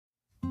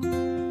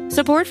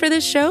Support for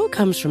this show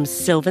comes from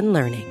Sylvan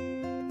Learning.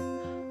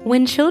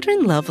 When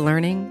children love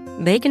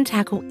learning, they can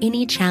tackle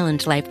any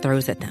challenge life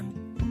throws at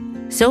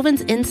them.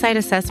 Sylvan's Insight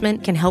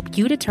Assessment can help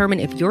you determine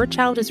if your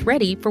child is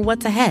ready for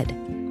what's ahead.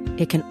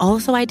 It can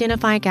also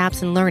identify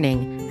gaps in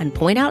learning and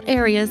point out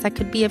areas that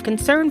could be of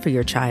concern for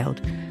your child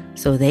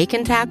so they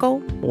can tackle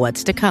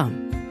what's to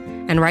come.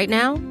 And right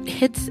now,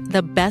 it's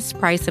the best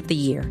price of the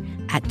year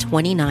at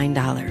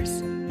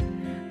 $29.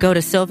 Go to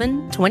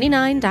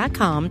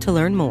sylvan29.com to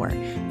learn more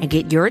and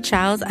get your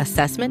child's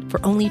assessment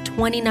for only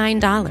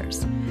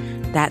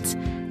 $29. That's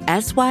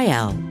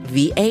SYLVAN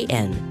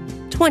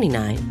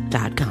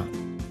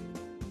 29.com.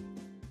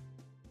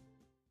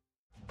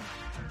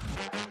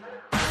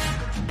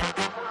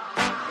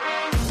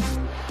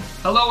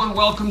 Hello and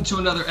welcome to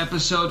another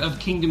episode of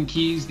Kingdom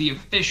Keys, the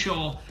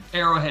official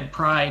Arrowhead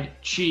Pride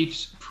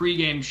Chiefs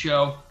pregame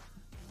show.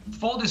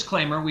 Full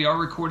disclaimer, we are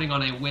recording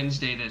on a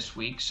Wednesday this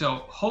week,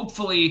 so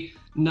hopefully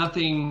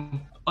nothing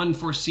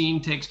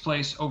unforeseen takes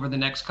place over the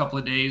next couple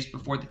of days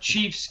before the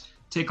Chiefs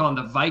take on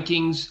the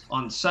Vikings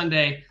on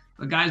Sunday.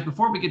 But guys,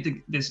 before we get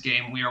to this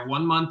game, we are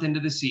 1 month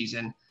into the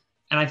season,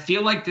 and I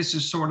feel like this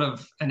is sort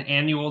of an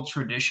annual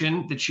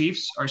tradition. The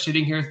Chiefs are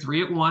sitting here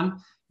 3-1,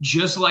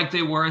 just like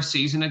they were a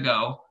season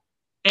ago.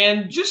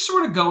 And just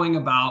sort of going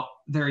about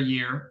their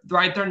year,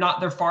 right?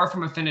 They're far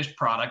from a finished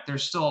product.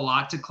 There's still a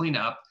lot to clean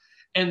up,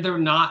 and they're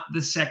not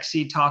the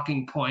sexy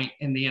talking point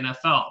in the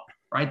NFL,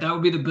 right? That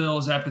would be the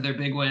Bills after their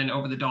big win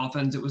over the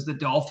Dolphins. It was the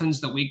Dolphins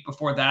the week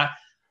before that.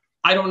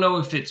 I don't know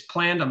if it's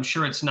planned. I'm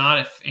sure it's not.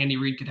 If Andy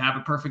Reid could have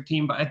a perfect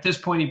team, but at this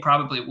point he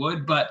probably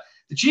would. But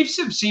the Chiefs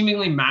have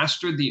seemingly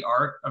mastered the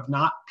art of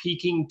not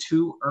peaking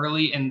too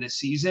early in the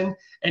season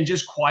and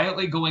just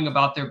quietly going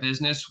about their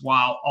business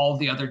while all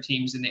the other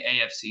teams in the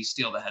AFC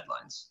steal the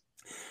headlines.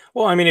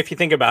 Well, I mean, if you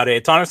think about it,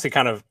 it's honestly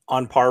kind of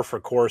on par for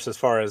course as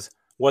far as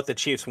what the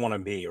Chiefs want to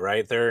be,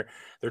 right? They're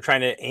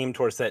trying to aim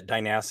towards that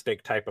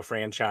dynastic type of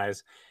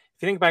franchise.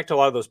 If you think back to a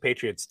lot of those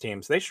Patriots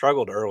teams, they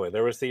struggled early.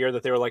 There was the year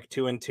that they were like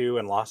 2-2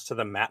 and lost to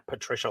the Matt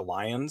Patricia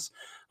Lions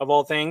of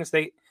all things.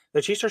 The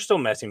Chiefs are still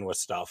messing with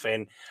stuff.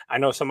 And I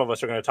know some of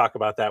us are going to talk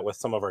about that with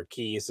some of our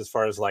keys as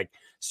far as like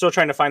still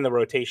trying to find the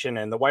rotation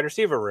and the wide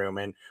receiver room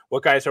and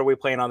what guys are we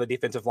playing on the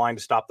defensive line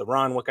to stop the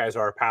run? What guys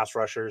are our pass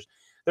rushers?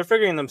 They're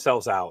figuring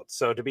themselves out.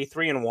 So to be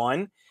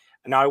 3-1,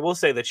 now I will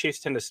say the Chiefs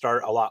tend to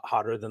start a lot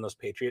hotter than those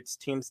Patriots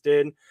teams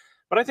did.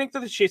 But I think that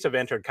the Chiefs have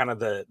entered kind of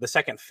the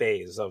second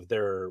phase of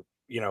their,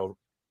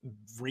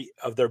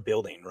 of their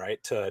building,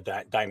 right, to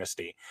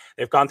dynasty.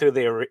 They've gone through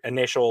the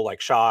initial like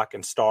shock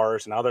and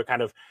stars, and now they're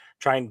kind of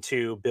trying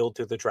to build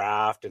through the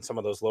draft and some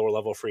of those lower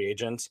level free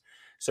agents.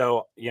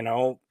 So,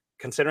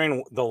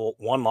 considering the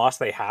one loss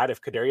they had,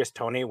 if Kadarius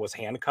Toney was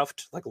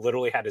handcuffed, like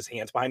literally had his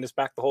hands behind his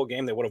back the whole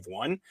game, they would have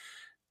won.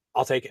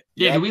 I'll take it.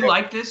 Yeah. Do we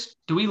like this?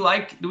 Do we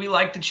like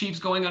the Chiefs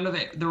going under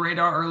the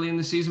radar early in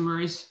the season,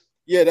 Maurice?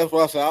 Yeah, that's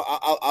what I said.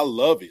 I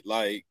love it,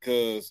 like,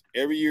 because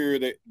every year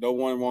that no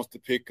one wants to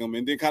pick them,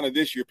 and then kind of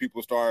this year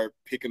people start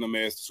picking them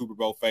as Super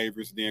Bowl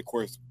favorites. And then, of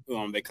course,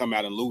 they come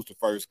out and lose the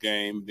first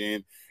game.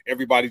 Then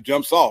everybody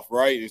jumps off,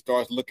 right, and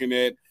starts looking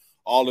at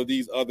all of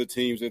these other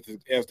teams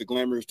as the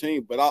glamorous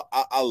team. But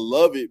I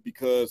love it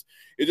because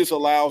it just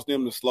allows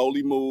them to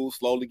slowly move,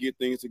 slowly get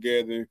things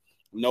together,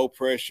 no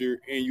pressure,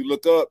 and you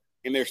look up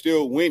and they're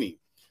still winning.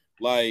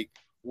 Like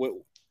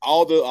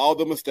all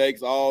the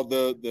mistakes, all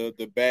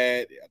the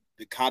bad.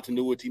 The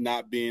continuity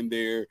not being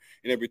there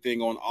and everything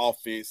on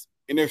offense,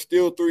 and they're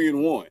still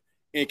 3-1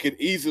 and could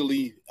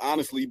easily,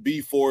 honestly,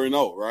 be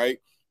 4-0, right?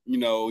 You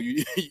go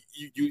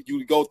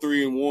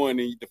 3-1, and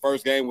the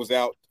first game was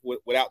out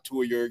without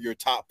two of your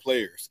top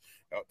players,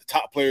 the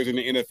top players in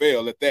the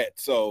NFL at that.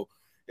 So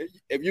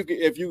if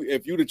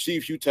you the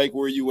Chiefs, you take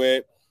where you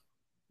at.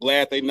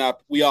 Glad they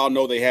not. We all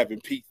know they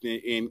haven't peaked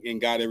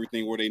and got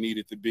everything where they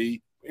needed to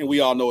be, and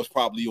we all know it's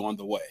probably on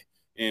the way.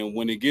 And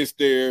when it gets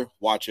there,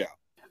 watch out.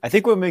 I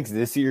think what makes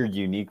this year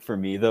unique for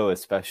me, though,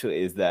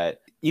 especially, is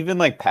that even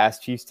like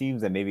past Chiefs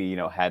teams that maybe,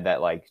 had that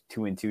like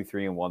 2-2,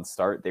 3-1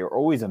 start, they were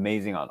always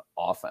amazing on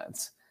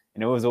offense.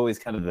 And it was always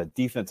kind of the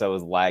defense that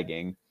was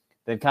lagging.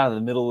 Then kind of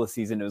the middle of the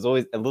season, it was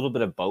always a little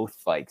bit of both.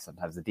 Like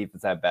sometimes the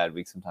defense had a bad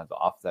week, sometimes the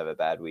offense have a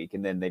bad week.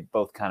 And then they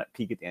both kind of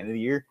peak at the end of the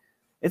year.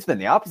 It's been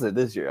the opposite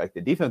this year. Like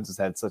the defense has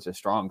had such a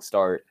strong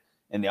start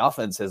and the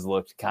offense has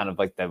looked kind of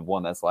like the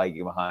one that's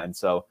lagging behind.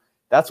 So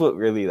that's what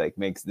really like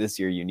makes this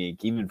year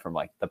unique, even from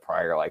like the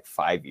prior like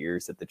 5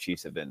 years that the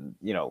Chiefs have been,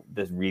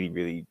 this really,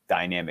 really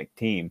dynamic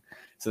team.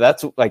 So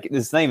that's like,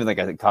 it's not even like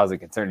a cause of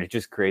concern. It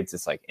just creates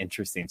this like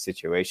interesting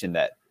situation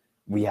that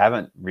we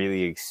haven't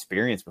really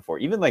experienced before.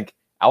 Even like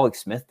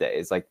Alex Smith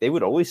days, like they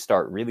would always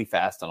start really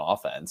fast on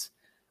offense.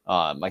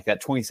 Like that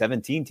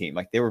 2017 team,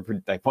 like they were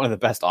like one of the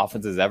best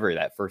offenses ever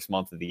that first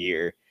month of the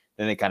year.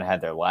 Then they kind of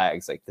had their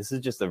lags. Like this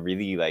is just a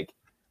really like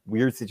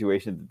weird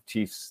situation that the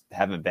Chiefs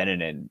haven't been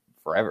in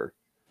forever.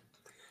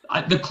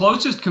 The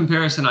closest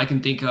comparison I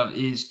can think of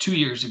is 2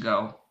 years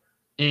ago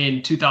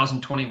in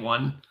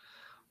 2021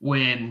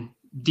 when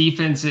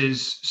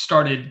defenses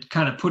started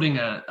kind of putting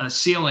a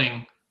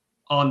ceiling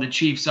on the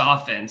Chiefs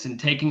offense and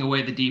taking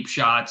away the deep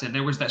shots. And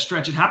there was that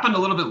stretch. It happened a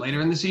little bit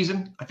later in the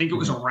season. I think it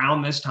was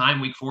around this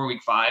time, week 4,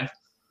 week 5,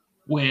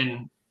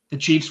 when the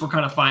Chiefs were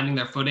kind of finding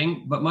their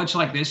footing. But much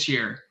like this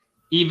year,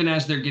 even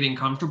as they're getting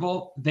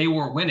comfortable, they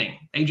were winning.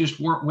 They just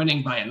weren't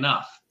winning by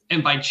enough.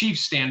 And by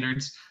Chiefs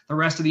standards, the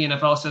rest of the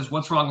NFL says,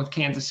 what's wrong with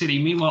Kansas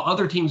City? Meanwhile,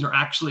 other teams are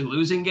actually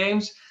losing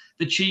games.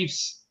 The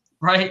Chiefs,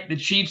 right? The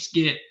Chiefs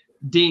get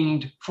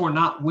dinged for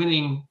not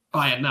winning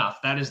by enough.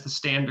 That is the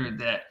standard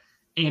that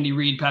Andy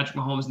Reid, Patrick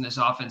Mahomes, and this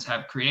offense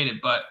have created.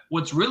 But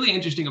what's really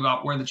interesting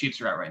about where the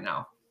Chiefs are at right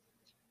now,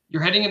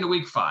 you're heading into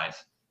week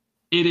 5.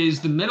 It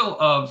is the middle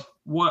of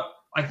what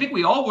I think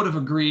we all would have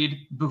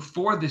agreed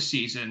before this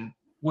season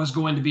was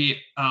going to be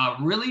a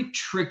really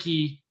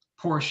tricky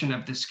portion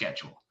of the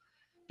schedule,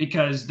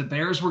 because the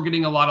Bears were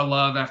getting a lot of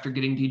love after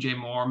getting DJ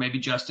Moore. Maybe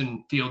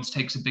Justin Fields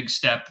takes a big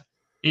step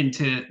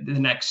into the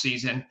next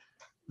season.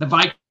 The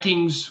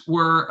Vikings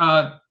were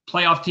a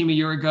playoff team a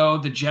year ago.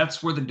 The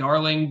Jets were the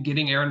darling,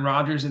 getting Aaron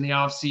Rodgers in the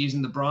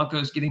offseason. The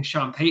Broncos getting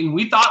Sean Payton.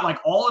 We thought like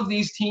all of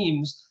these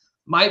teams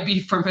might be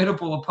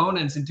formidable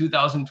opponents in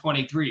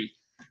 2023.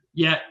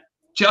 Yet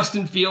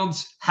Justin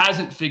Fields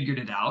hasn't figured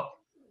it out.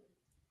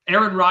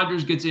 Aaron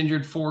Rodgers gets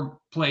injured 4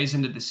 plays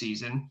into the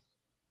season.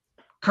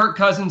 Kirk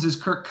Cousins is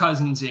Kirk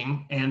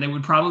Cousinsing, and they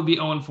would probably be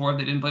 0-4 if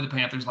they didn't play the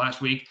Panthers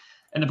last week.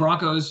 And the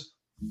Broncos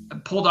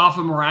pulled off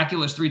a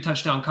miraculous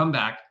 3-touchdown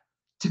comeback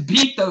to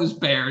beat those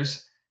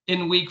Bears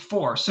in week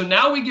 4. So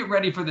now we get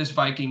ready for this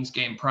Vikings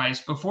game,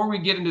 Price. Before we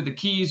get into the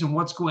keys and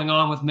what's going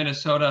on with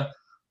Minnesota,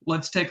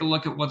 let's take a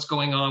look at what's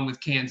going on with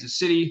Kansas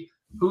City.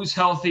 Who's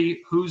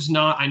healthy, who's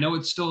not? I know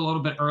it's still a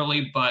little bit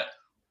early, but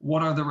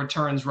what are the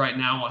returns right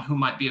now on who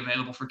might be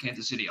available for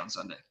Kansas City on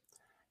Sunday?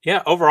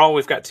 Yeah, overall,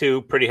 we've got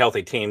 2 pretty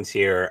healthy teams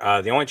here.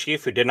 The only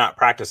Chief who did not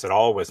practice at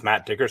all was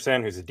Matt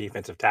Dickerson, who's a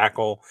defensive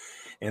tackle.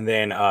 And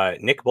then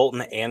Nick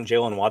Bolton and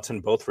Jalen Watson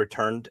both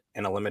returned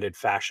in a limited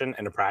fashion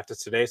into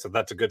practice today. So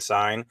that's a good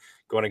sign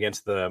going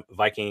against the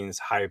Vikings'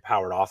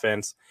 high-powered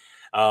offense.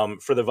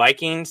 For the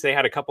Vikings, they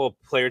had a couple of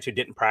players who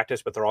didn't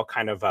practice, but they're all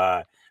kind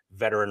of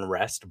veteran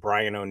rest.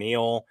 Brian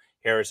O'Neill,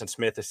 Harrison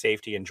Smith, a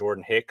safety, and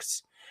Jordan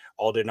Hicks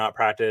all did not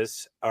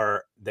practice.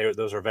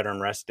 Those are veteran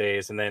rest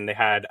days. And then they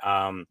had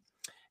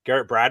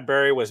Garrett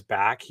Bradbury was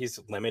back. He's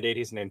limited.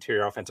 He's an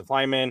interior offensive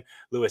lineman.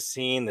 Lewis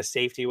Seen, the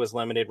safety, was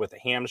limited with a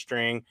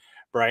hamstring.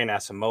 Brian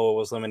Asamoah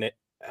was limited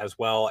as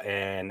well.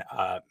 And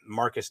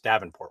Marcus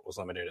Davenport was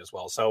limited as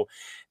well. So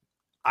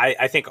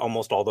I think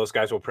almost all those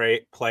guys will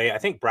play. I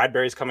think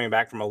Bradbury's coming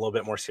back from a little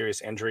bit more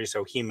serious injury,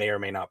 so he may or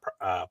may not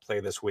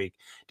play this week,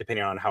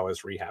 depending on how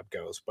his rehab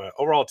goes. But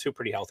overall, 2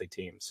 pretty healthy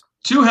teams.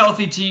 2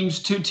 healthy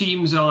teams, 2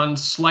 teams on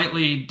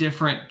slightly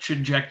different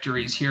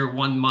trajectories here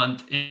 1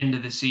 month into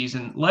the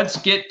season.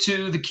 Let's get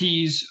to the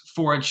keys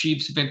for a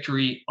Chiefs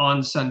victory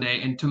on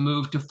Sunday and to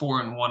move to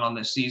 4-1 on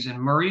this season.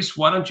 Maurice,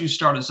 why don't you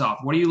start us off?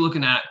 What are you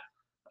looking at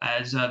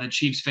as the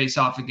Chiefs face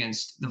off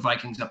against the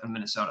Vikings up in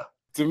Minnesota?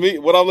 To me,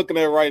 what I'm looking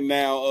at right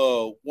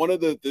now, one of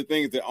the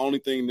things, the only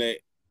thing that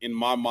in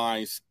my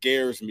mind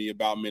scares me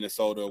about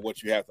Minnesota,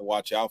 what you have to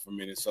watch out for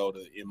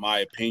Minnesota, in my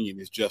opinion,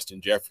 is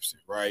Justin Jefferson,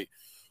 right?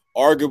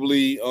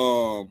 Arguably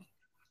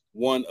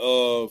one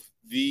of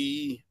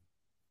the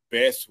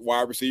best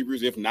wide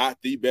receivers, if not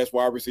the best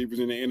wide receivers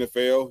in the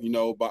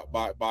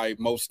NFL, by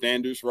most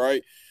standards,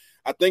 right?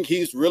 I think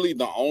he's really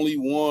the only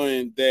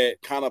one that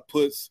kind of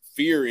puts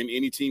fear in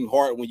any team's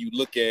heart when you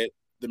look at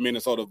the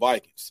Minnesota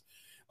Vikings.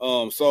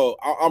 So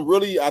I'm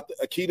really a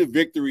key to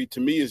victory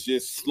to me is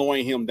just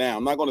slowing him down.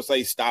 I'm not going to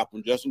say stop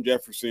him. Justin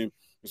Jefferson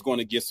is going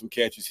to get some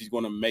catches. He's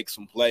going to make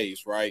some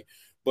plays, right?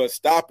 But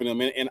stopping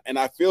him, and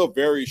I feel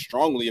very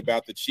strongly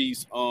about the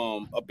Chiefs'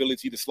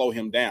 ability to slow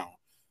him down.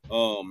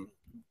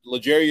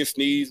 L'Jarius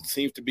Sneed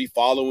seems to be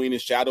following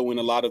and shadowing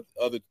a lot of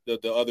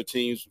the other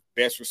teams'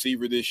 best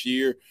receiver this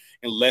year,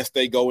 unless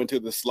they go into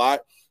the slot.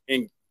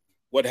 And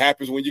what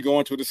happens when you go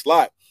into the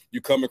slot? You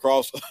come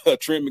across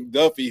Trent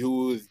McDuffie,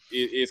 who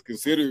is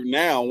considered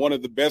now one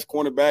of the best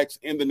cornerbacks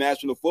in the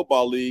National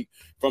Football League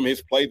from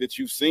his play that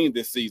you've seen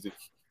this season.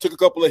 Took a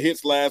couple of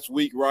hits last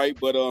week, right,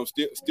 but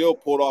still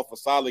pulled off a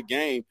solid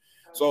game.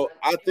 So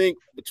I think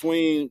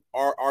between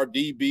our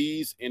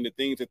DBs and the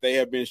things that they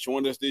have been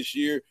showing us this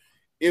year,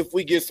 if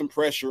we get some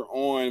pressure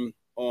on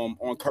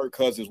Kirk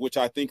Cousins, which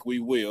I think we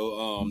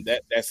will,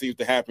 that seems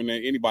to happen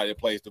to anybody that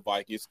plays the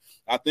Vikings.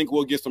 I think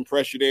we'll get some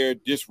pressure there,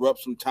 disrupt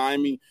some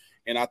timing.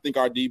 And I think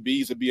our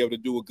DBs will be able to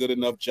do a good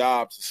enough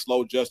job to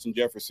slow Justin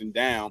Jefferson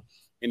down.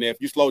 And if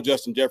you slow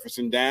Justin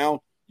Jefferson down,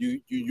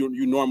 you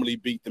normally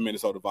beat the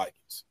Minnesota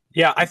Vikings.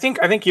 Yeah, I think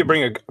you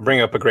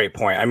bring up a great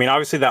point. I mean,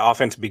 obviously that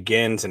offense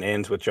begins and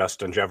ends with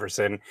Justin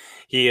Jefferson.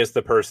 He is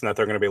the person that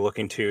they're going to be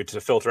looking to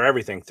filter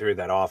everything through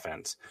that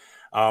offense.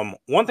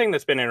 One thing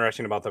that's been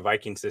interesting about the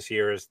Vikings this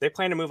year is they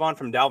plan to move on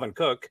from Dalvin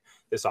Cook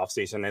this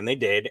offseason, and they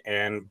did.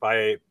 And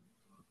by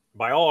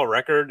all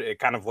record, it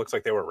kind of looks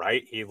like they were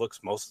right. He looks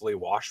mostly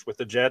washed with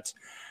the Jets.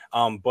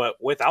 But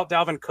without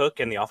Dalvin Cook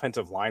and the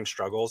offensive line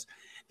struggles,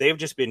 they've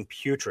just been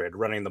putrid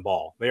running the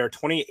ball. They are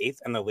 28th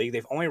in the league.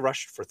 They've only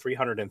rushed for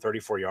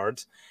 334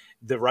 yards.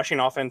 The rushing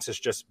offense is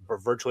just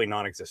virtually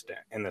non-existent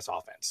in this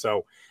offense.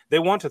 So they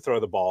want to throw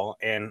the ball,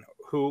 and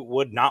who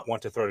would not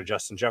want to throw to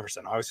Justin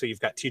Jefferson? Obviously, you've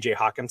got TJ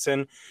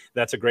Hawkinson.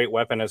 That's a great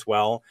weapon as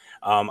well.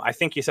 I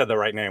think you said the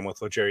right name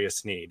with L'Jarius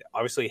Sneed.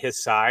 Obviously,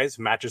 his size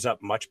matches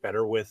up much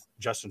better with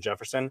Justin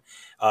Jefferson.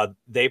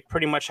 They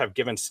pretty much have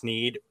given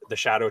Sneed the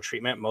shadow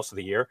treatment most of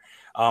the year.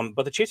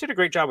 But the Chiefs did a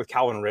great job with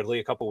Calvin Ridley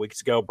a couple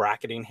weeks ago,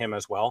 bracketing him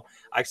as well.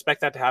 I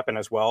expect that to happen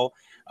as well.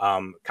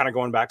 Kind of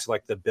going back to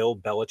like the Bill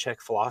Belichick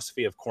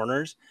philosophy of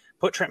corners,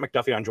 put Trent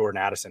McDuffie on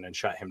Jordan Addison and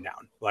shut him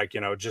down. Like,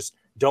 just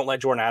don't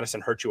let Jordan Addison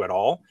hurt you at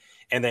all,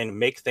 and then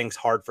make things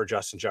hard for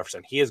Justin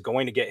Jefferson. He is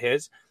going to get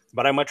his,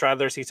 but I'd much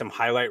rather see some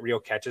highlight reel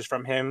catches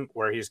from him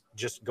where he's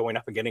just going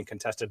up and getting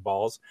contested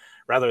balls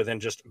rather than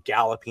just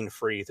galloping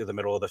free through the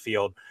middle of the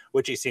field,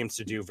 which he seems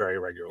to do very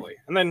regularly.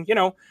 And then,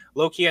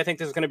 low key, I think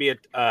this is going to be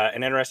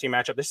an interesting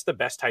matchup. This is the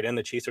best tight end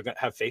the Chiefs are going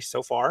to have faced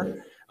so far.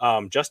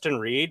 Justin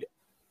Reed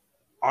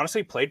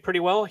honestly played pretty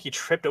well. He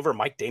tripped over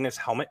Mike Dana's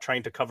helmet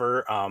trying to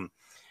cover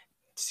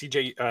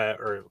TJ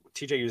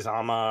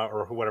Uzama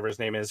or whatever his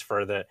name is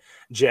for the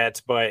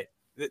Jets, but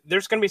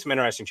there's going to be some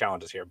interesting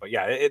challenges here. But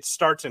yeah, it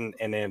starts and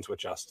ends with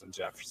Justin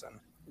Jefferson.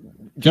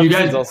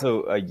 Jefferson's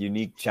also a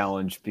unique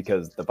challenge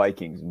because the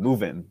Vikings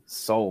move him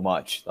so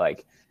much.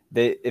 Like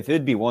if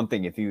it'd be one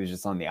thing if he was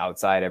just on the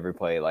outside every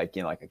play, like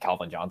a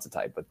Calvin Johnson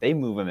type, but they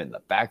move him in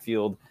the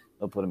backfield.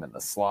 They'll put him in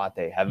the slot.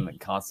 They have him in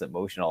constant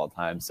motion all the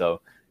time.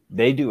 So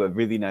they do a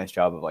really nice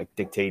job of like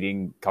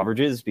dictating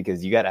coverages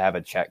because you got to have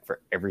a check for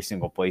every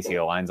single place he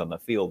aligns on the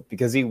field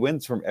because he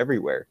wins from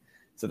everywhere.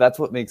 So that's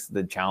what makes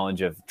the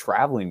challenge of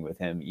traveling with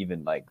him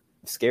even like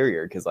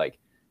scarier. Cause like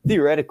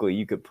theoretically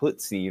you could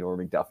put Snead or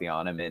McDuffie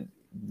on him and,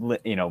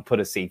 put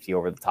a safety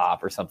over the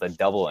top or something,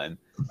 double him,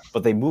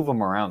 but they move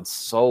him around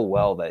so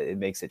well that it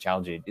makes it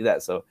challenging to do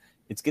that. So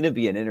it's going to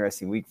be an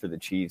interesting week for the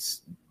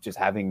Chiefs, just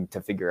having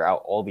to figure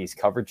out all these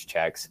coverage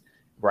checks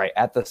right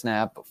at the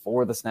snap,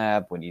 before the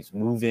snap, when he's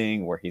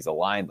moving, where he's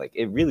aligned. Like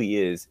it really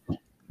is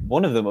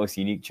one of the most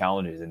unique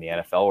challenges in the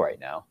NFL right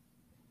now.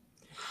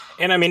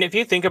 And I mean, if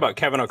you think about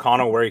Kevin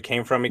O'Connell, where he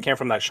came from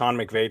that Sean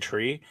McVay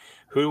tree.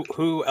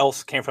 Who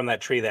else came from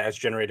that tree that has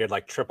generated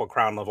like triple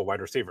crown level wide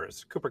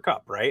receivers? Cooper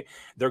Kupp, right?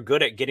 They're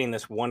good at getting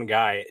this one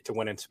guy to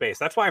win in space.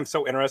 That's why I'm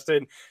so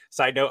interested.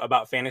 Side note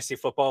about fantasy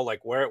football,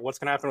 like what's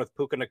going to happen with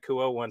Puka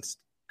Nacua once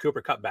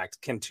Cooper Kupp back?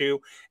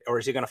 Or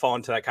is he going to fall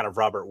into that kind of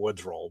Robert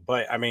Woods role?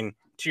 But I mean,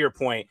 to your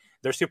point,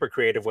 they're super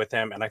creative with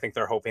him, and I think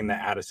they're hoping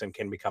that Addison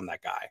can become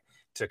that guy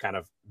to kind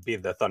of be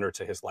the thunder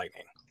to his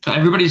lightning.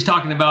 Everybody's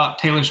talking about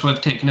Taylor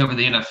Swift taking over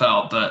the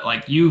NFL, but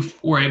like you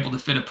were able to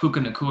fit a Puka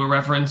Nacua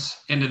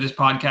reference into this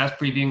podcast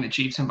previewing the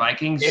Chiefs and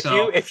Vikings.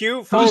 If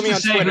you follow me on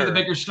Twitter, who the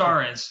bigger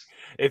star is?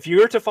 If you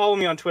were to follow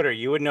me on Twitter,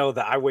 you would know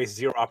that I waste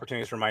zero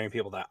opportunities reminding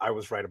people that I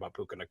was right about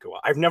Puka Nacua.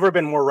 I've never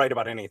been more right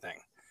about anything.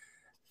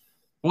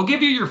 We'll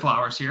give you your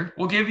flowers here.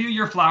 We'll give you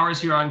your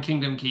flowers here on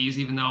Kingdom Keys,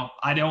 even though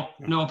I don't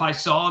know if I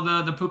saw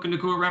the Puka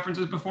Nacua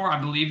references before. I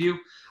believe you.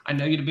 I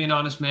know you to be an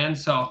honest man,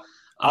 so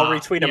I'll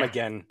retweet him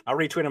again. I'll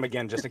retweet him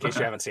again just in case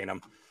you haven't seen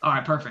him. All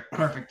right,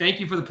 perfect. Thank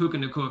you for the Puka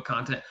Nacua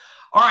content.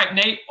 All right,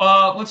 Nate,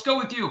 let's go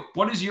with you.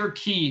 What is your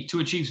key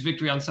to a Chiefs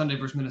victory on Sunday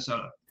versus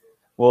Minnesota?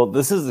 Well,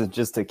 this isn't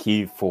just a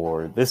key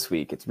for this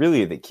week. It's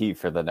really the key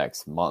for the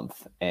next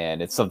month,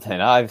 and it's something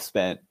I've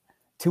spent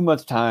too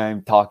much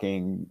time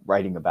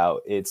writing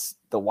about. It's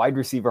the wide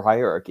receiver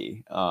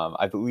hierarchy.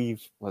 I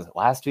believe, was it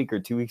last week or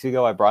 2 weeks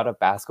ago, I brought up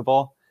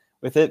basketball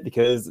with it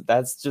because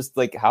that's just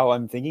like how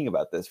I'm thinking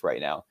about this right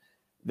now.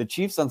 The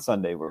Chiefs on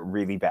Sunday were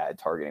really bad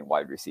targeting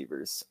wide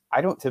receivers. I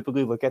don't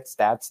typically look at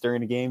stats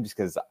during a game just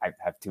because I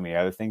have too many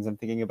other things I'm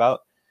thinking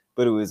about.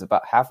 But it was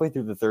about halfway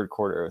through the third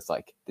quarter. It was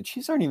like, the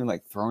Chiefs aren't even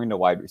like throwing to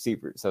wide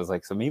receivers. So I was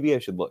like, so maybe I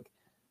should look.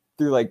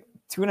 Through like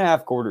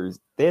 2.5 quarters,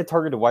 they had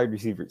targeted wide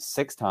receivers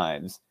 6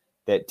 times.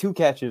 They had 2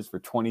 catches for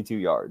 22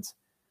 yards.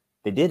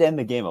 They did end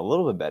the game a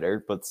little bit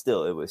better, but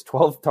still, it was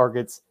 12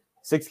 targets,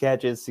 6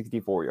 catches,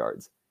 64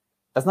 yards.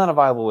 That's not a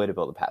viable way to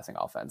build a passing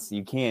offense.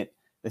 You can't.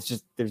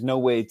 There's no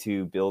way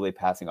to build a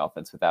passing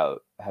offense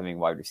without having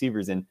wide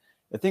receivers. And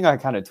the thing I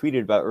kind of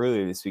tweeted about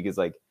earlier this week is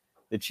like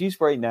the Chiefs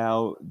right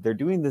now, they're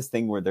doing this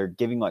thing where they're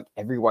giving like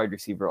every wide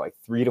receiver like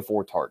 3 to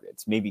 4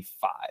 targets, maybe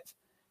 5,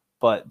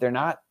 but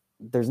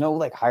there's no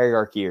like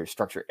hierarchy or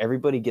structure.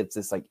 Everybody gets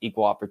this like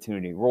equal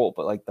opportunity role.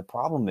 But like the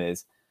problem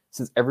is,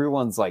 since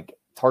everyone's like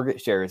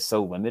target share is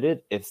so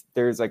limited, if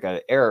there's like an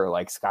error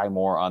like Sky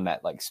Moore on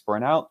that like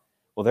sprint out,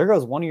 well, there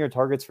goes one of your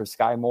targets for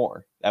Sky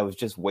Moore that was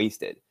just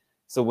wasted.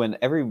 So when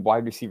every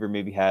wide receiver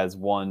maybe has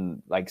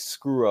one like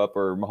screw up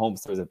or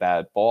Mahomes throws a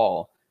bad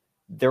ball,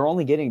 they're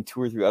only getting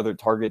 2 or 3 other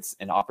targets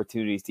and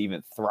opportunities to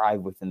even thrive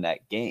within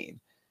that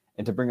game.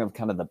 And to bring up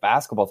kind of the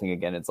basketball thing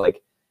again, it's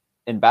like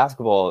in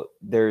basketball,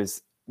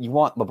 you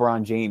want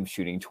LeBron James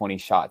shooting 20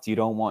 shots. You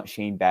don't want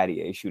Shane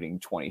Battier shooting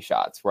 20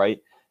 shots, right?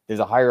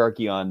 There's a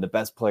hierarchy on the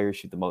best players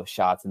shoot the most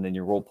shots, and then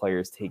your role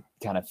players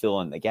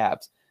fill in the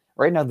gaps.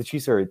 Right now, the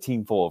Chiefs are a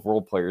team full of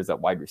role players at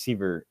wide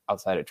receiver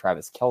outside of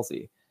Travis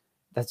Kelce.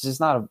 that's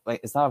just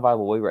it's not a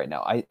viable way right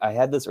now. I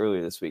had this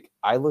earlier this week.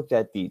 I looked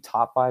at the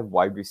top 5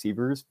 wide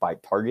receivers by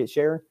target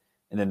share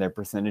and then their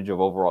percentage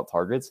of overall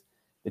targets.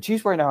 The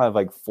Chiefs right now have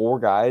like 4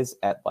 guys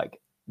at like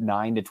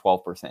 9 to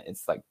 12%.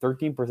 It's like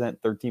 13%,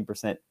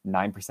 13%,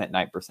 9%,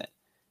 9%.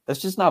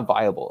 That's just not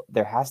viable.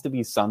 There has to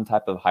be some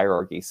type of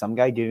hierarchy, some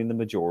guy getting the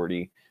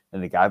majority,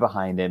 and the guy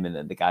behind him, and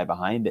then the guy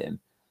behind him.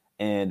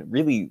 And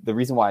really, the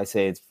reason why I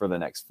say it's for the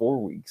next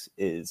 4 weeks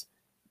is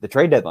the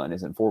trade deadline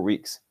is in 4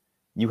 weeks.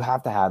 You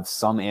have to have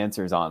some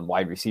answers on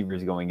wide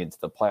receivers going into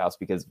the playoffs,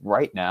 because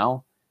right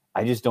now,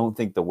 I just don't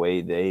think the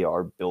way they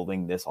are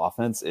building this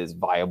offense is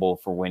viable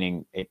for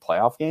winning a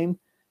playoff game.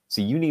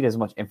 So you need as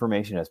much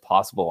information as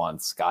possible on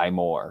Sky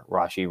Moore,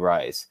 Rashee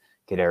Rice,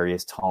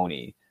 Kadarius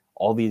Toney,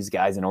 all these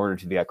guys, in order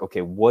to be like,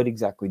 okay, what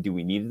exactly do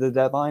we need at the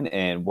deadline,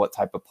 and what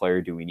type of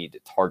player do we need to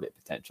target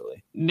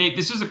potentially? Nate,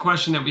 this is a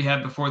question that we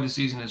had before the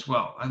season as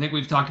well. I think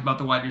we've talked about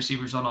the wide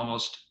receivers on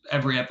almost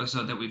every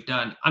episode that we've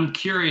done. I'm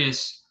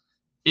curious,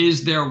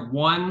 is there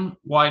one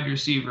wide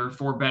receiver,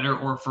 for better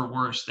or for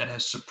worse, that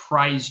has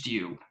surprised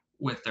you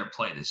with their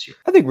play this year?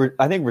 I think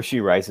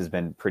Rashee Rice has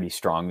been pretty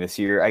strong this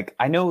year.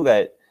 I know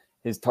that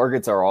his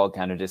targets are all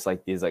kind of just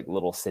like these like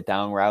little sit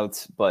down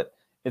routes, but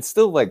it's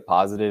still like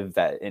positive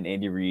that an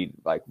Andy Reid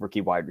like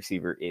rookie wide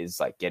receiver is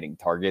like getting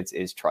targets,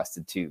 is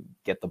trusted to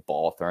get the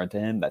ball thrown to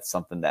him. That's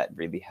something that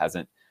really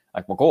hasn't,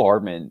 like McCole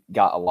Hardman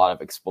got a lot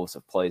of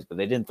explosive plays, but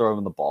they didn't throw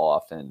him the ball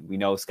often. We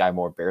know Sky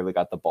Moore barely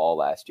got the ball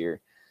last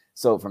year.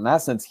 So from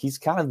that sense, he's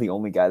kind of the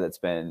only guy that's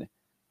been,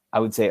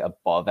 I would say,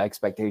 above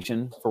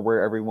expectation for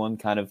where everyone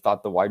kind of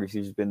thought the wide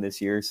receiver's been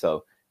this year.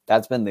 So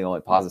that's been the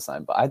only positive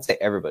sign. But I'd say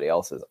everybody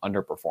else is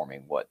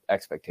underperforming what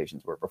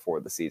expectations were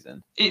before the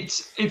season.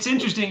 It's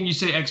interesting you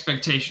say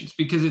expectations,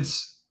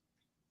 because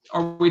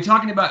are we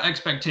talking about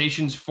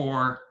expectations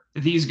for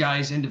these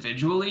guys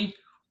individually,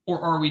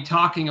 or are we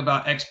talking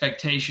about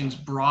expectations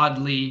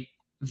broadly,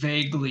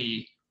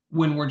 vaguely,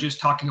 when we're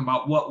just talking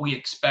about what we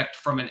expect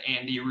from an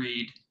Andy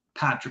Reid,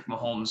 Patrick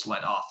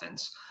Mahomes-led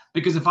offense?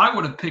 Because if I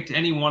would have picked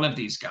any one of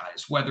these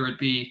guys, whether it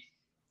be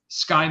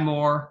Sky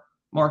Moore,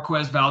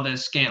 Marquez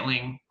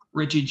Valdez-Scantling,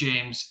 Richie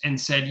James, and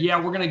said, yeah,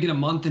 we're going to get a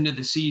month into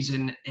the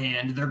season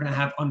and they're going to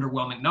have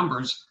underwhelming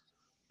numbers,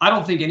 I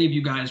don't think any of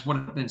you guys would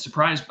have been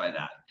surprised by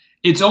that.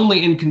 It's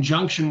only in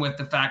conjunction with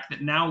the fact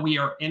that now we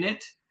are in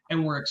it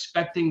and we're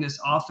expecting this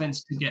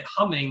offense to get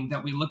humming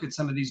that we look at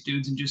some of these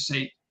dudes and just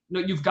say, no,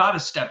 you've got to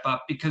step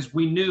up, because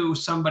we knew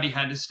somebody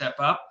had to step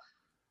up.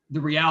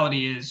 The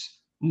reality is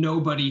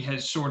nobody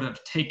has sort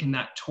of taken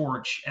that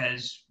torch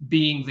as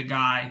being the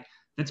guy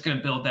that's going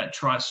to build that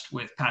trust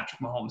with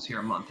Patrick Mahomes here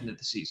a month into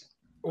the season.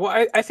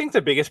 Well, I think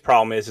the biggest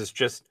problem is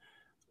just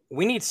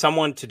we need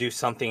someone to do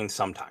something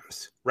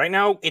sometimes. Right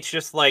now, it's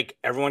just like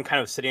everyone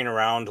kind of sitting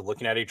around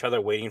looking at each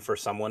other, waiting for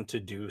someone to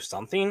do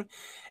something,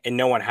 and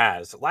no one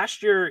has.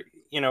 Last year,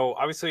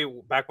 obviously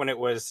back when it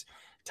was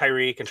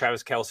Tyreek and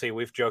Travis Kelce,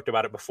 we've joked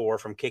about it before,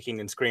 from kicking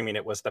and screaming,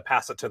 it was the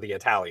pass it to the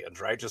Italians,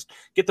 right? Just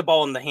get the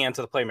ball in the hands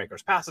of the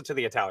playmakers, pass it to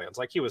the Italians,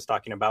 like he was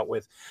talking about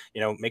with,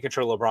 making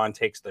sure LeBron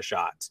takes the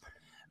shots.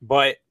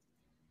 But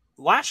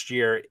last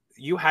year,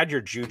 you had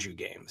your Juju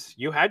games,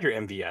 you had your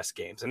MVS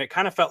games, and it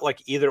kind of felt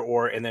like either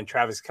or, and then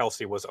Travis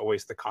Kelce was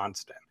always the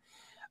constant.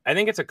 I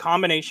think it's a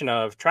combination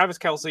of Travis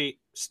Kelce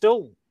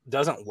still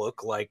doesn't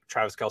look like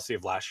Travis Kelce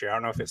of last year. I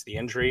don't know if it's the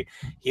injury.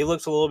 He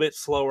looks a little bit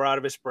slower out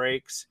of his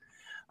breaks.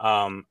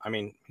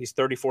 He's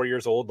 34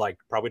 years old, like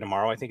probably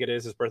tomorrow, I think it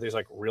is. His birthday's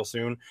like real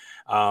soon.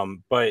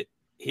 But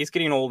he's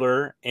getting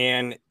older,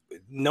 and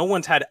no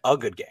one's had a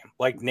good game.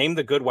 Like, name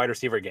the good wide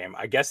receiver game.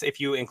 I guess if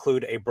you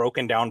include a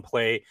broken down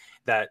play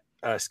that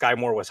Sky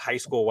Moore was high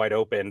school wide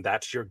open,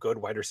 that's your good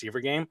wide receiver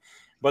game.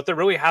 But there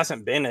really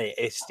hasn't been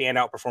a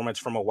standout performance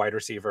from a wide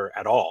receiver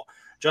at all.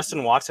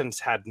 Justin Watson's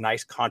had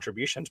nice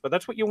contributions, but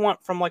that's what you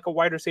want from like a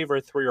wide receiver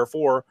 3 or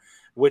 4,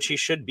 which he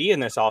should be in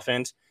this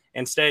offense.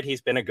 Instead, he's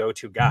been a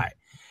go-to guy.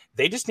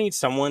 They just need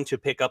someone to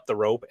pick up the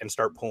rope and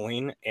start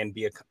pulling and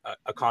be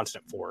a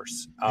constant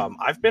force.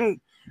 I've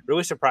been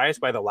really surprised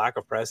by the lack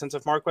of presence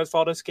of Marquez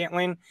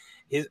Valdez-Scantling.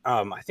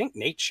 I think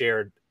Nate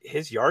shared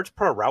his yards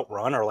per route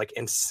run are like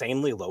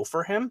insanely low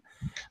for him.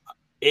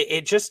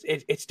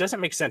 It doesn't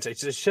make sense.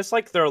 It's just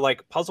like they're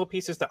like puzzle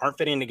pieces that aren't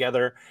fitting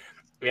together.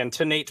 And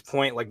to Nate's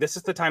point, like, this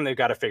is the time they've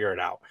got to figure it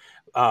out.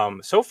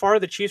 So far,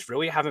 the Chiefs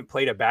really haven't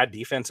played a bad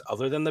defense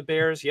other than the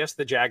Bears. Yes,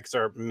 the Jags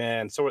are,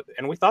 man.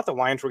 And we thought the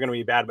Lions were going to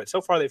be bad, but so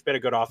far they've been a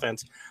good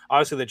offense.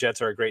 Obviously, the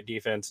Jets are a great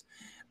defense.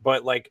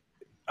 But like,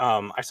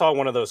 I saw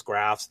one of those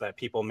graphs that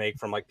people make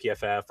from like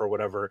PFF or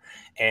whatever,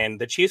 and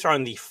the Chiefs are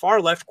on the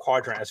far left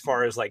quadrant as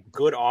far as like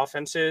good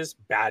offenses,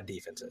 bad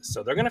defenses.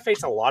 So they're going to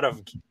face a lot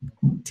of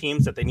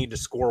teams that they need to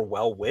score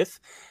well with,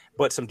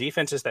 but some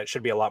defenses that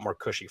should be a lot more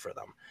cushy for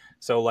them.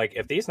 So like,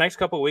 if these next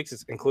couple of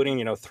weeks,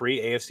 including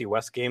 3 AFC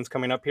West games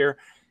coming up here,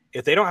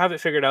 if they don't have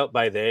it figured out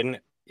by then,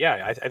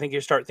 Yeah, I think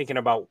you start thinking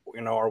about,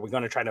 are we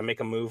going to try to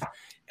make a move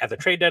at the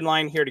trade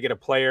deadline here to get a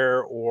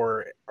player,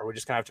 or are we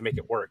just going to have to make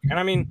it work? And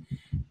I mean,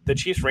 the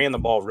Chiefs ran the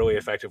ball really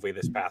effectively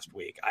this past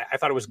week. I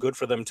thought it was good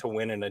for them to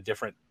win in a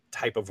different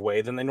type of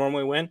way than they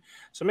normally win.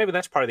 So maybe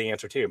that's part of the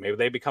answer too. Maybe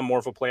they become more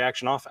of a play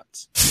action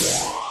offense.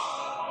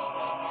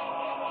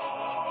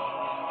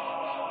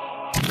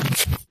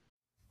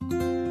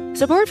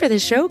 Support for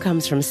this show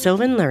comes from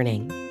Sylvan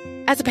Learning.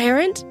 As a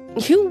parent,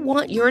 you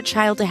want your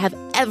child to have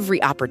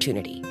every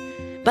opportunity,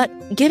 but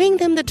giving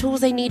them the tools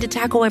they need to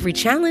tackle every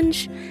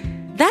challenge,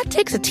 that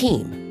takes a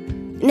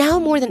team. Now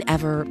more than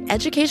ever,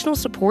 educational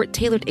support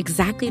tailored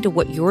exactly to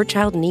what your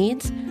child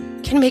needs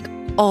can make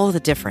all the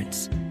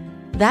difference.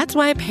 That's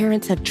why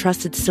parents have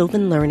trusted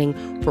Sylvan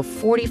Learning for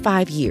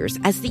 45 years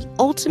as the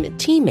ultimate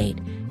teammate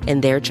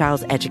in their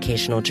child's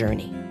educational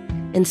journey,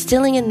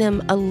 instilling in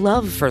them a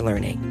love for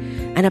learning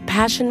and a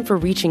passion for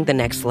reaching the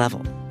next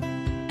level.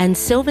 And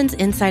Sylvan's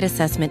Insight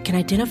Assessment can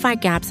identify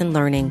gaps in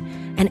learning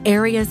and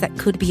areas that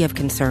could be of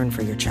concern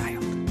for your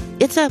child.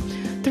 It's a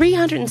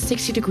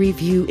 360-degree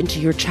view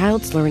into your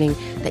child's learning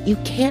that you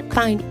can't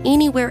find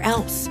anywhere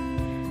else,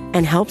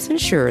 and helps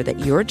ensure that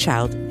your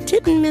child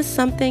didn't miss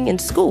something in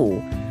school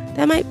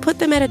that might put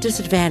them at a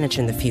disadvantage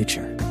in the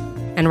future.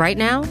 And right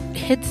now,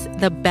 it's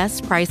the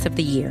best price of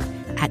the year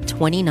at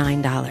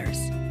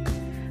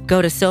 $29.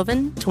 Go to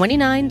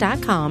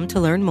sylvan29.com to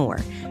learn more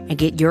and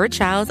get your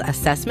child's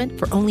assessment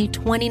for only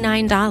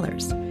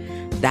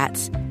 $29.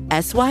 That's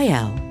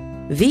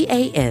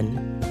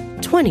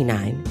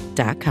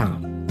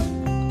SYLVAN29.com.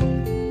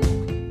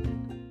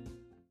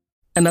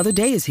 Another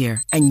day is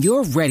here, and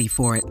you're ready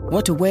for it.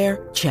 What to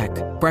wear? Check.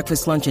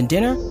 Breakfast, lunch, and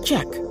dinner?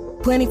 Check.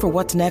 Planning for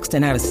what's next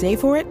and how to save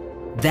for it?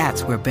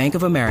 That's where Bank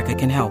of America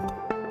can help.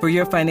 For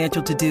your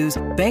financial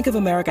to-dos, Bank of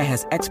America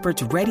has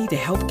experts ready to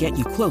help get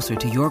you closer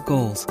to your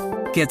goals.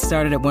 Get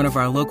started at one of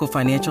our local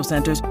financial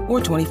centers or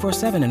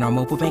 24/7 in our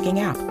mobile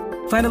banking app.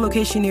 Find a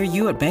location near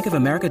you at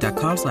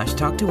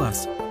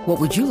bankofamerica.com/talktous.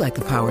 What would you like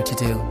the power to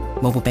do?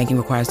 Mobile banking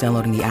requires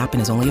downloading the app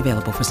and is only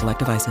available for select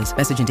devices.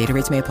 Message and data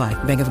rates may apply.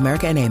 Bank of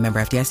America NA, member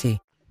FDIC.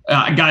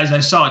 Guys,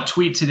 I saw a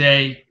tweet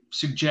today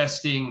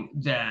suggesting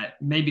that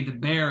maybe the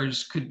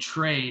Bears could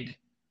trade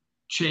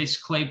Chase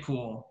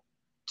Claypool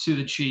to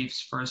the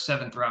Chiefs for a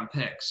 7th-round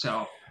pick.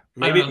 So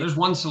maybe I don't know, there's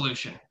one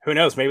solution. Who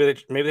knows? Maybe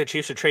the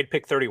Chiefs should trade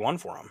pick 31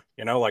 for him.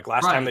 Like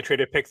last time they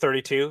traded pick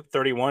 32,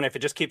 31. If it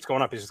just keeps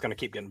going up, he's just going to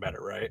keep getting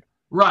better, right?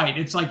 Right.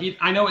 It's like,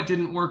 I know it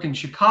didn't work in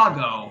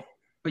Chicago,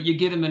 but you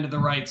get him into the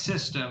right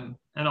system,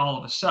 and all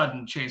of a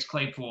sudden, Chase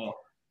Claypool,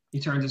 he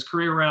turns his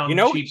career around.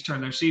 The Chiefs turn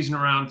their season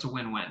around to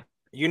win-win.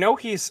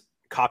 He's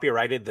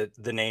copyrighted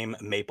the name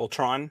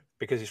Mapletron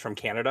because he's from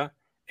Canada.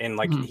 And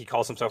he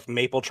calls himself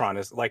Mapletron.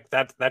 Is like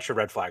that's your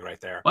red flag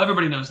right there. Well,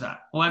 everybody knows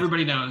that. Well,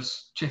 everybody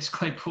knows Chase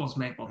Claypool's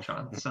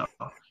Mapletron. So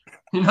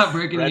you're not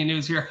breaking any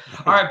news here.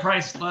 All right,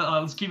 Price,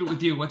 let's keep it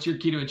with you. What's your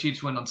key to a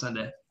Chiefs win on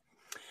Sunday?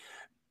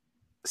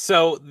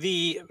 So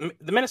the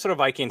Minnesota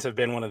Vikings have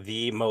been one of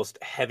the most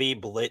heavy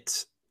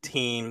blitz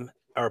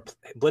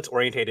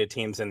orientated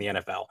teams in the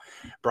NFL.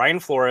 Brian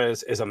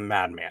Flores is a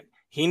madman.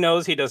 He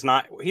knows he does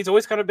not. He's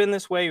always kind of been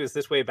this way. He was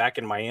this way back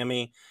in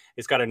Miami.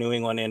 He's got a New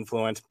England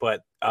influence,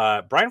 but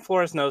Brian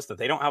Flores knows that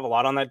they don't have a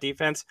lot on that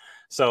defense,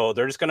 so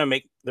they're just gonna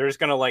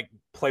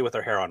play with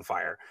their hair on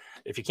fire.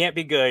 If you can't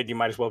be good, you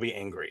might as well be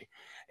angry,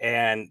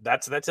 and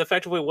that's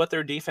effectively what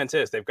their defense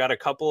is. They've got a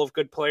couple of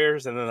good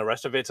players, and then the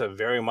rest of it's a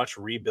very much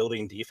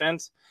rebuilding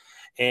defense,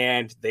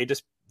 and they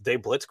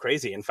blitz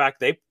crazy. In fact,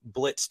 they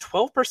blitz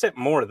 12%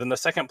 more than the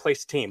second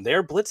place team.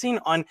 They're blitzing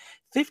on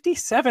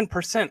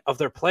 57% of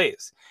their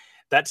plays.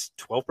 That's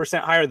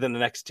 12% higher than the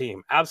next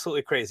team.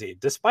 Absolutely crazy.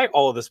 Despite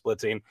all of this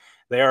blitzing,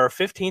 they are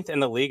 15th in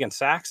the league in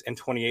sacks and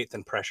 28th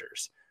in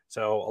pressures.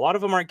 So a lot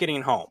of them aren't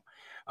getting home.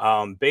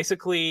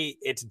 Basically,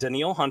 it's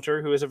Danielle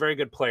Hunter, who is a very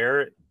good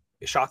player.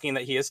 Shocking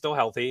that he is still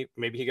healthy.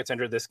 Maybe he gets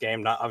injured this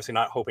game. Obviously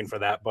not hoping for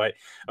that, but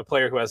a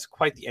player who has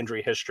quite the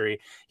injury history.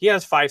 He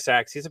has 5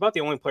 sacks. He's about the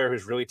only player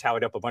who's really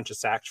tallied up a bunch of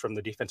sacks from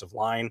the defensive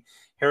line.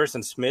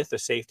 Harrison Smith, a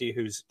safety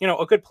who's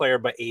a good player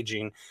but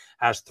aging,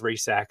 has 3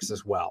 sacks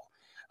as well.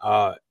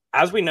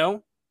 As we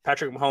know,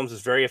 Patrick Mahomes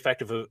is very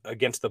effective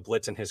against the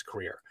blitz in his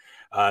career.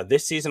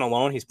 This season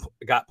alone, he's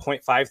got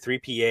 0.53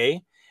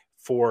 PA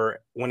for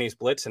when he's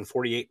blitzed and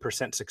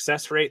 48%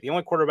 success rate. The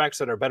only quarterbacks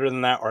that are better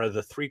than that are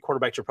the 3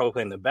 quarterbacks who are probably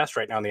playing the best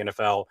right now in the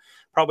NFL,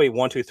 probably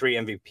 1, 2, 3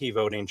 MVP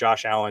voting: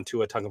 Josh Allen,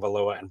 Tua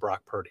Tagovailoa, and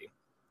Brock Purdy.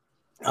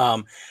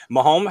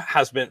 Mahomes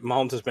has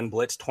been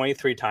blitzed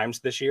 23 times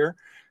this year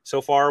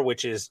so far,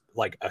 which is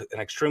like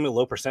an extremely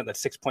low percent.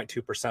 That's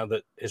 6.2% of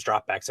his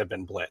dropbacks have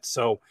been blitzed.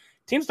 So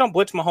teams don't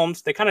blitz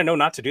Mahomes. They kind of know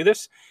not to do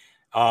this.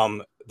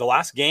 The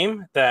last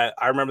game that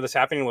I remember this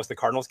happening was the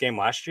Cardinals game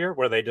last year,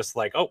 where they just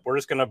we're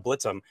just going to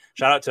blitz them.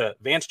 Shout out to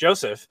Vance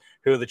Joseph,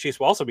 who the Chiefs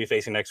will also be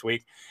facing next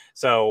week.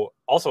 So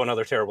also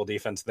another terrible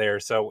defense there.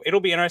 So it'll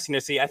be interesting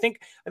to see. I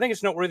think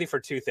it's noteworthy for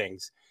 2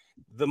 things.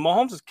 The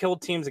Mahomes has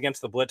killed teams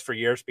against the blitz for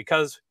years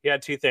because he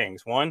had 2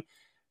 things. One,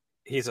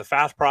 he's a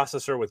fast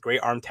processor with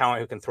great arm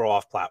talent who can throw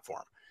off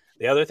platform.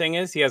 The other thing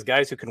is he has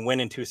guys who can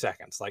win in 2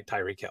 seconds, like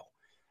Tyreek Hill,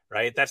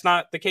 right? That's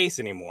not the case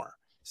anymore.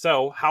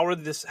 So how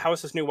is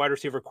this new wide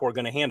receiver core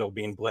going to handle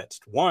being blitzed?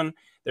 One,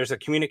 there's a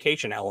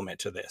communication element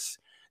to this.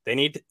 They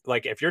need,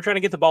 like, if you're trying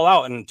to get the ball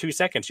out in 2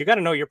 seconds, you got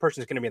to know your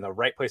person is going to be in the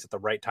right place at the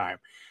right time.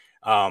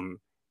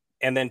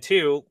 And then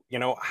two,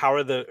 how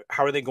are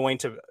they going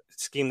to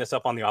scheme this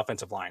up on the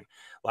offensive line?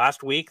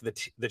 Last week,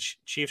 the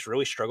Chiefs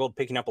really struggled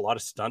picking up a lot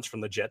of stunts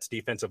from the Jets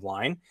defensive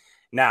line.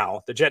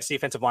 Now, the Jets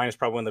defensive line is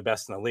probably one of the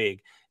best in the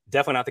league.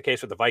 Definitely not the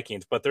case with the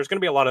Vikings, but there's going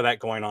to be a lot of that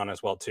going on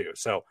as well, too.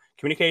 So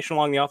communication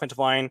along the offensive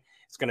line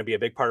is going to be a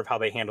big part of how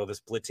they handle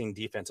this blitzing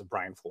defense of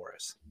Brian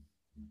Flores.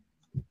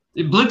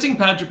 Blitzing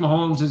Patrick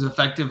Mahomes is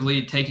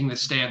effectively taking the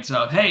stance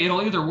of, hey,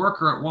 it'll either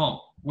work or it won't,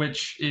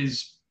 which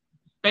is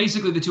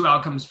basically the two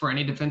outcomes for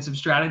any defensive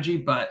strategy,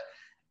 but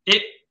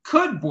it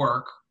could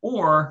work,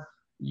 or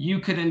you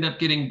could end up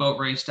getting boat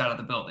raced out of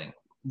the building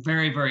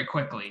very, very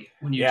quickly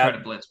when you try to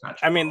blitz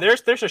Patrick Mahomes. I mean,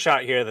 there's a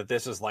shot here that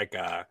this is like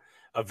a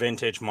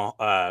vintage,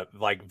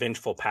 like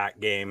vengeful Pat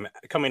game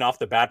coming off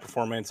the bad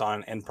performance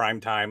in prime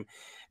time.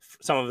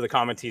 Some of the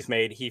comments he's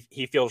made,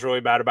 he feels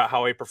really bad about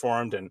how he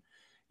performed, and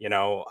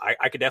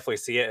I could definitely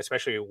see it,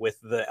 especially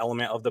with the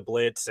element of the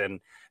blitz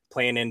and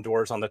playing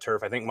indoors on the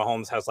turf. I think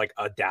Mahomes has like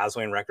a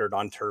dazzling record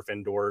on turf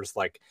indoors.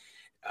 Like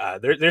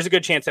there's a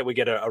good chance that we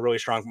get a really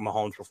strong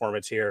Mahomes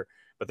performance here.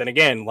 But then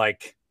again,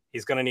 like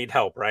he's going to need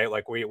help, right?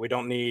 Like we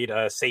don't need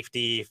a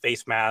safety,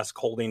 face mask,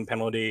 holding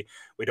penalty.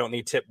 We don't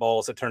need tip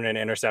balls to turn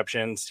into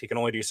interceptions. He can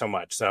only do so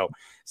much. So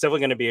it's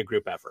definitely going to be a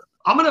group effort.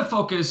 I'm going to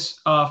focus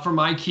for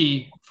my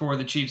key for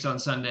the Chiefs on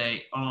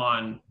Sunday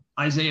on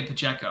Isaiah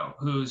Pacheco,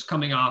 who's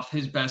coming off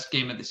his best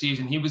game of the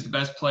season. He was the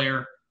best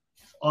player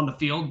on the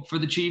field for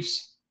the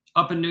Chiefs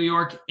up in New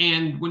York.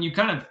 And when you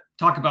kind of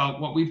talk about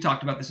what we've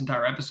talked about this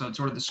entire episode,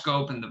 sort of the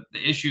scope and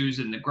the issues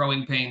and the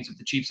growing pains of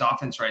the Chiefs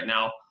offense right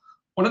now,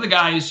 one of the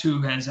guys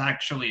who has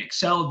actually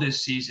excelled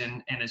this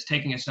season and is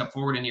taking a step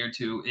forward in year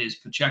two is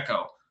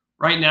Pacheco.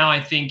 Right now, I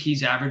think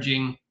he's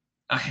averaging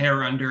a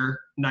hair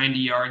under 90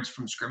 yards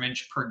from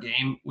scrimmage per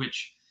game,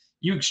 which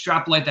you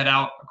extrapolate that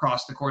out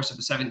across the course of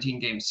a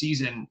 17-game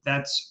season,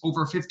 that's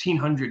over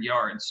 1,500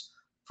 yards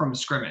from a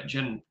scrimmage.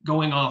 And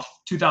going off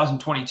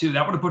 2022,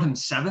 that would have put him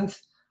 7th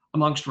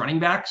amongst running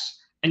backs.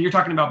 And you're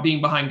talking about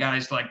being behind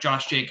guys like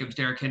Josh Jacobs,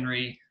 Derrick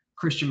Henry,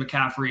 Christian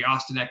McCaffrey,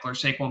 Austin Eckler,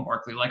 Saquon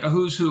Barkley, like a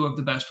who's who of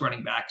the best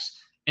running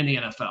backs in the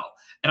NFL.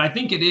 And I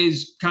think it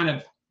is kind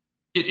of,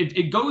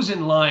 it goes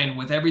in line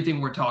with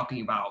everything we're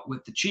talking about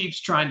with the Chiefs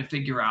trying to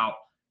figure out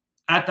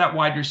at that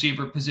wide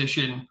receiver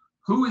position,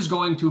 who is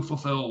going to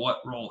fulfill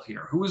what role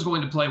here? Who is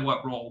going to play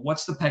what role?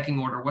 What's the pecking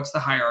order? What's the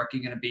hierarchy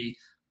going to be?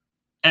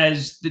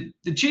 As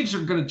the Chiefs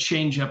are going to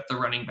change up the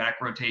running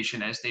back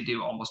rotation as they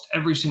do almost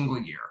every single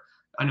year.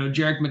 I know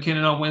Jerick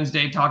McKinnon on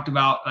Wednesday talked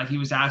about, he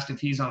was asked if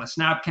he's on a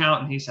snap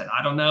count, and he said,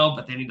 I don't know,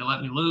 but they need to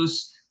let me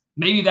loose.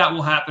 Maybe that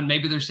will happen.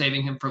 Maybe they're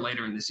saving him for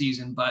later in the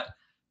season. But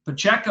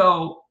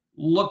Pacheco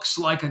looks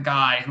like a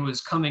guy who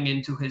is coming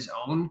into his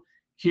own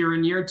here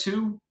in year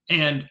two.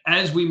 And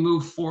as we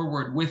move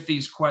forward with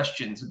these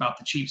questions about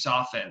the Chiefs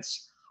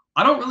offense,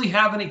 I don't really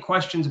have any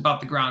questions about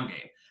the ground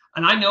game.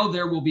 And I know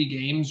there will be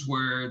games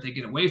where they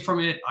get away from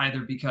it,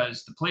 either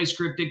because the play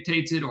script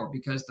dictates it or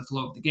because the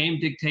flow of the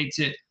game dictates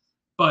it.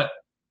 But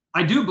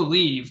I do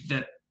believe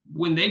that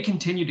when they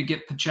continue to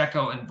get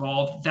Pacheco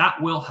involved,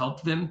 that will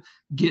help them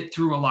get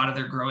through a lot of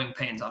their growing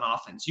pains on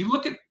offense. You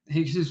look at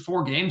his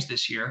 4 games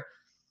this year,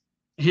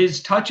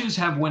 his touches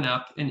have went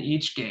up in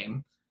each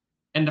game.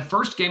 And the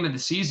first game of the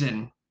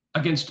season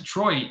against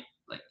Detroit,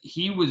 like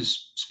he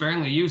was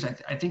sparingly used.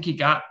 I think he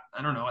got,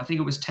 I think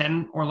it was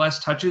 10 or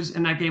less touches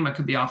in that game. I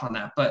could be off on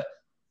that, but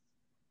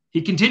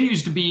he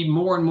continues to be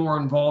more and more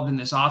involved in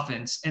this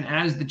offense. And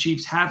as the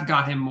Chiefs have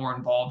got him more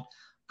involved,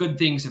 good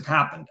things have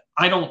happened.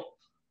 I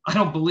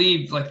don't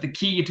believe like the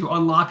key to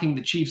unlocking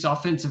the Chiefs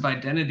offensive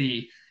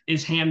identity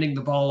is handing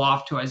the ball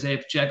off to Isaiah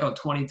Pacheco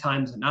 20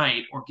 times a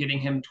night or getting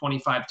him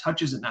 25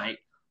 touches a night.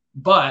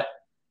 But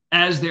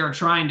as they're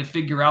trying to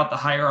figure out the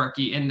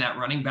hierarchy in that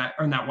running back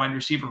or in that wide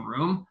receiver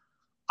room,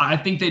 I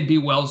think they'd be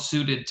well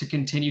suited to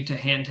continue to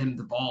hand him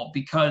the ball,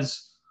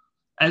 because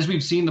as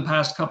we've seen the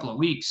past couple of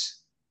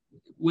weeks,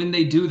 when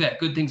they do that,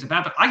 good things have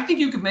happened. I think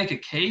you could make a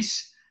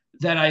case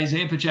that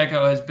Isaiah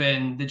Pacheco has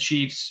been the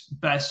Chiefs'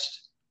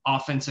 best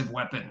offensive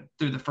weapon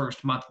through the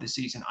first month of the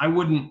season. I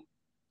wouldn't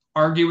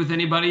argue with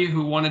anybody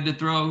who wanted to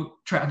throw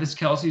Travis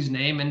Kelce's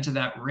name into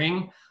that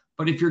ring.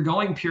 But if you're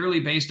going purely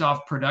based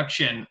off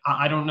production,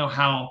 I don't know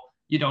how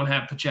you don't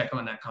have Pacheco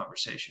in that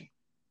conversation.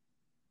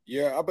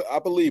 Yeah, I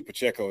believe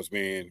Pacheco has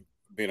been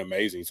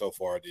amazing so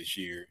far this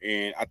year.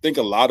 And I think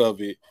a lot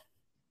of it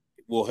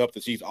will help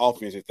the Chiefs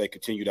offense if they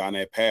continue down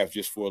that path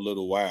just for a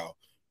little while.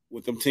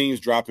 With them teams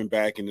dropping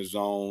back in the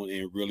zone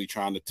and really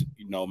trying to,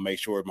 make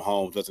sure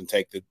Mahomes doesn't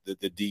take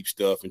the deep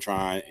stuff and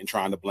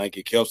trying to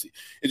blanket Kelce,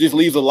 it just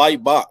leaves a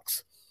light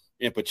box.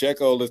 And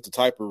Pacheco is the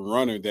type of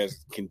runner that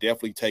can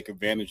definitely take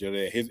advantage of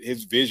that.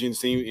 His vision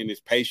and his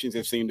patience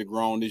have seemed to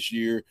grow on this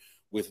year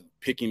with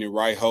picking the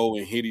right hole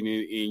and hitting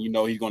it,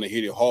 and he's going to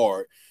hit it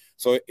hard.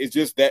 So it's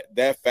just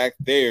that fact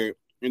there.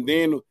 And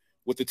then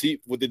with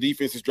the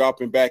defenses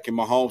dropping back and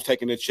Mahomes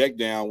taking the check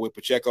down with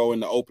Pacheco in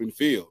the open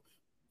field,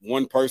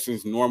 one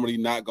person's normally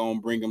not going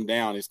to bring him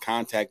down. His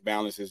contact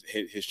balance has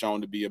shown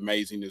to be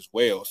amazing as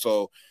well.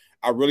 So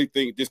I really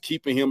think just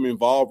keeping him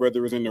involved,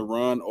 whether it's in the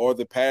run or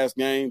the pass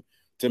game,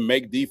 to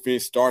make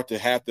defense start to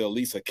have to at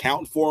least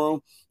account for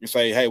him and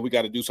say, hey, we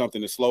got to do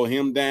something to slow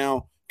him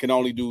down.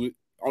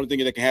 Only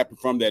thing that can happen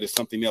from that is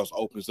something else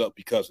opens up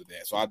because of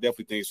that. So I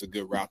definitely think it's a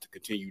good route to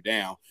continue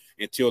down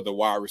until the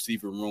wide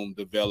receiver room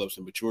develops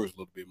and matures a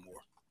little bit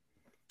more.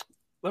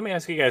 Let me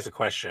ask you guys a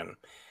question.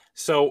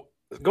 So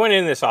going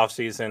into this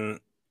offseason,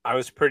 I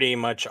was pretty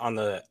much on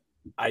the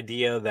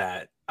idea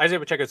that Isaiah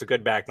Pacheco is a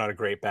good back, not a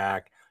great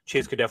back.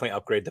 Chiefs could definitely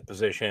upgrade the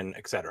position,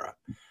 etc.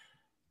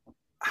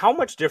 How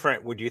much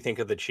different would you think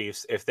of the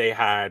Chiefs if they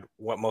had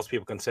what most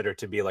people consider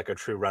to be like a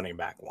true running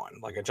back one,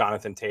 like a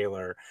Jonathan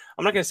Taylor?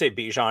 I'm not going to say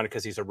Bijan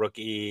because he's a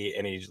rookie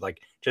and he's like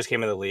just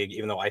came in the league,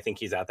 even though I think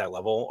he's at that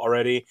level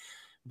already.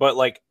 But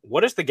like,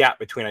 what is the gap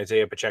between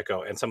Isaiah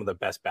Pacheco and some of the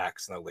best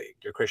backs in the league?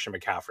 Your Christian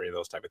McCaffrey,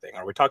 those type of thing.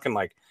 Are we talking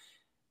like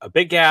a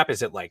big gap?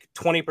 Is it like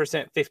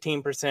 20%,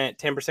 15%,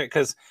 10%?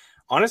 Because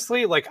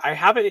honestly, like I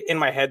have it in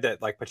my head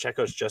that like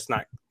Pacheco's just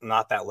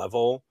not that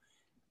level.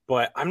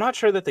 But I'm not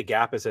sure that the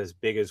gap is as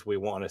big as we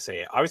want to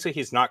say it. Obviously,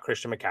 he's not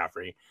Christian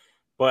McCaffrey.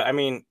 But, I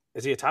mean,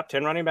 is he a top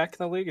 10 running back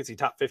in the league? Is he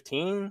top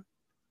 15? What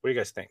do you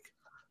guys think?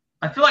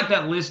 I feel like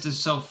that list is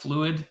so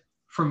fluid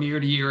from year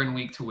to year and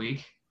week to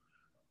week.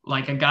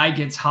 Like a guy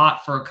gets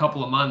hot for a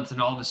couple of months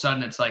and all of a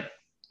sudden it's like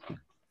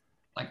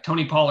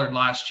Tony Pollard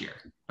last year.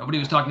 Nobody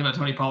was talking about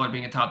Tony Pollard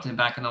being a top 10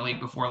 back in the league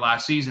before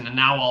last season. And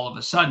now all of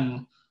a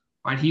sudden,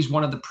 right, he's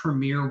one of the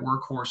premier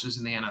workhorses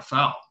in the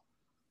NFL.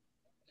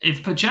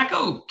 If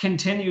Pacheco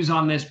continues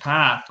on this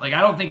path, like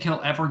I don't think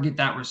he'll ever get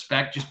that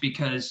respect just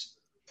because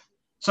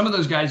some of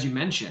those guys you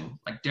mentioned,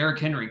 like Derrick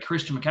Henry,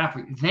 Christian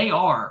McCaffrey, they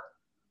are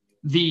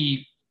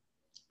the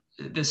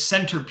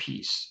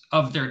centerpiece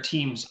of their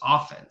team's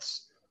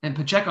offense. And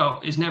Pacheco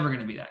is never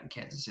going to be that in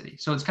Kansas City.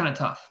 So it's kind of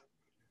tough.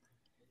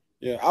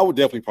 Yeah, I would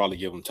definitely probably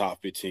give him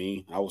top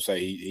 15. I would say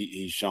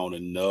he's shown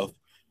enough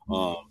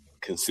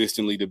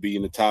consistently to be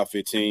in the top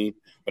 15.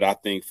 But I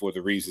think for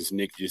the reasons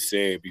Nick just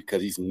said,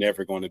 because he's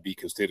never going to be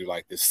considered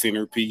like the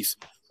centerpiece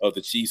of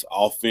the Chiefs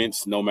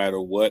offense, no matter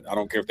what. I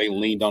don't care if they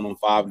leaned on him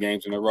 5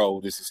 games in a row.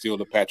 This is still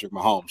the Patrick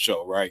Mahomes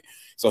show, right?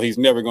 So he's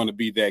never going to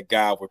be that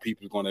guy where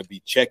people are going to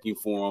be checking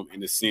for him in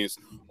the sense,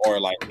 or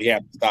like we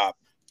have to stop.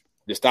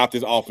 To stop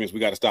this offense, we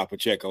got to stop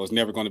Pacheco. It's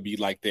never going to be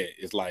like that.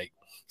 It's like,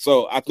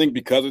 so I think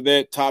because of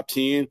that, top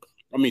 15,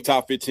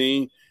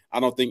 I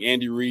don't think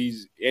Andy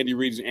Reid's Andy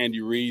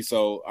Reid,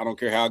 so I don't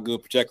care how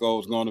good Pacheco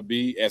is going to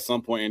be. At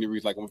some point, Andy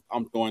Reid's like,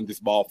 I'm throwing this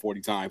ball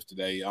 40 times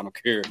today. I don't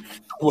care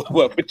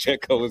what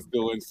Pacheco is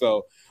doing.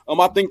 So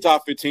I think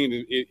top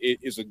 15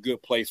 is a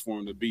good place for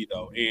him to be,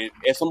 though. And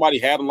if somebody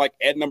had him like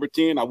at number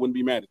 10, I wouldn't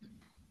be mad at them.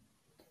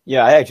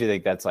 Yeah, I actually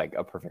think that's like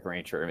a perfect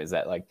range for him, is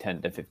that like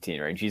 10 to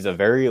 15 range. He's a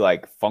very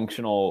like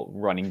functional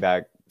running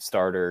back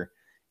starter.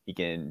 He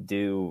can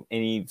do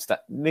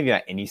maybe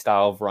not any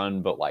style of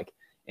run, but like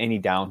any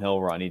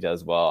downhill run he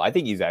does well. I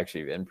think he's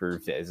actually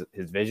improved his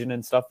vision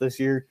and stuff this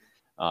year.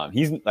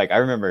 He's like, I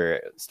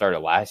remember started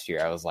last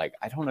year, I was like,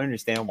 I don't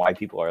understand why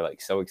people are like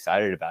so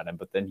excited about him,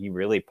 but then he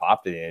really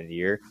popped at the end of the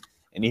year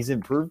and he's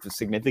improved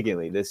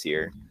significantly this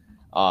year.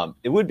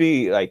 It would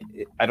be like,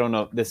 I don't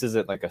know, this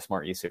isn't like a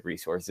smart use of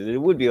resources. It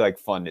would be like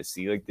fun to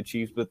see like the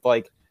Chiefs with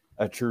like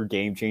a true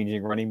game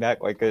changing running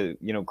back, like a,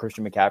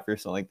 Christian McCaffrey or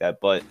something like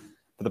that. But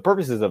for the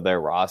purposes of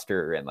their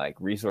roster and like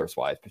resource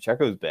wise,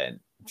 Pacheco's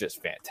been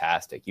just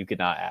fantastic. You could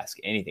not ask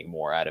anything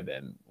more out of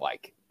him,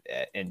 like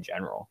in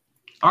general.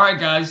 All right,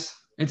 guys,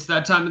 it's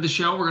that time of the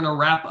show. We're going to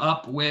wrap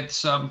up with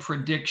some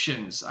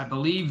predictions. I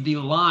believe the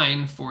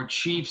line for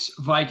Chiefs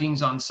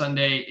Vikings on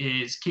Sunday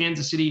is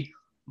Kansas City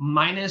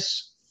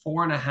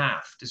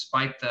 -4.5.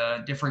 Despite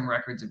the differing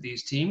records of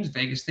these teams,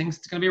 Vegas thinks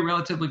it's going to be a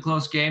relatively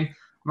close game.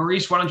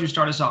 Maurice, why don't you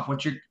start us off?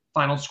 What's your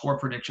final score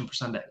prediction for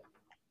Sunday?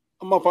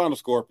 My final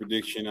score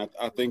prediction,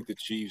 I think the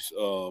Chiefs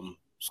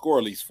score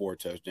at least 4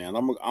 touchdowns.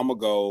 I'm gonna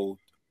go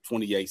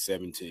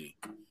 28-17.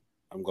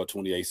 I'm gonna go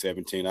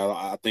 28-17.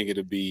 I think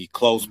it'll be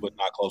close, but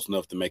not close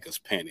enough to make us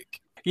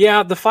panic.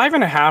 Yeah, the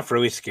 5.5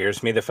 really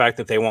scares me. The fact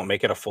that they won't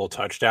make it a full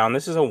touchdown.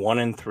 This is a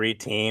 1-3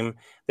 team.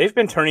 They've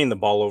been turning the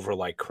ball over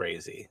like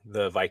crazy.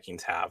 The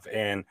Vikings have,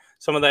 and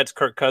some of that's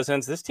Kirk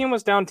Cousins. This team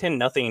was down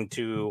 10-0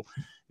 to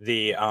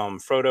the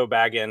Frodo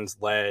Baggins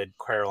led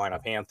Carolina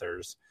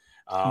Panthers.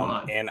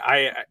 And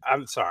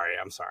I'm sorry.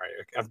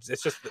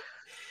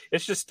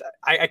 It's just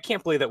I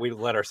can't believe that we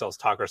let ourselves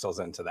talk ourselves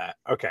into that.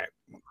 Okay,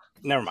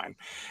 never mind.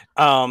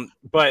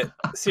 But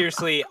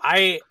seriously,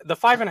 the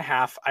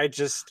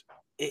 5.5,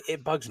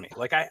 it bugs me.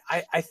 Like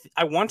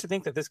I want to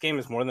think that this game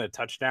is more than a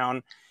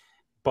touchdown,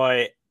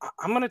 but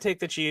I'm going to take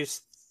the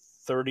Chiefs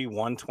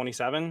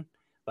 31-27.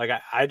 Like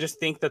I just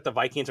think that the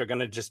Vikings are going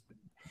to just.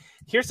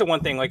 Here's the one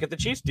thing: like if the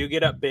Chiefs do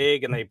get up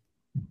big and they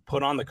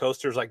put on the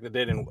coasters like they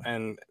did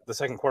in the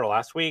second quarter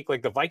last week,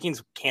 like the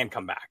Vikings can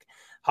come back.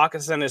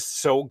 Hawkinson is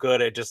so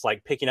good at just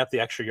like picking up the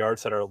extra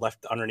yards that are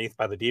left underneath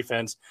by the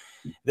defense.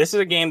 This is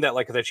a game that,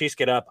 like, if the Chiefs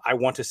get up, I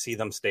want to see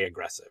them stay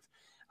aggressive.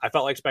 I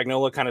felt like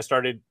Spagnuolo kind of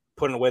started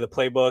putting away the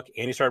playbook,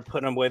 and he started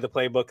putting away the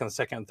playbook in the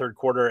second and third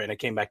quarter, and it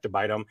came back to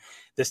bite them.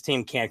 This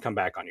team can't come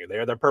back on you.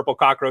 They're the purple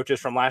cockroaches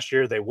from last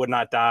year. They would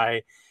not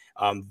die.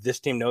 This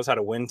team knows how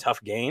to win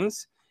tough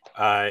games.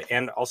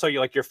 And also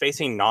you're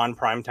facing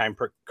non-primetime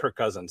Kirk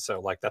Cousins. So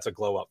like, that's a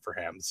glow up for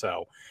him.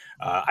 So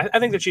I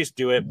think the Chiefs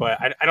do it, but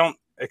I don't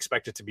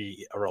expect it to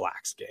be a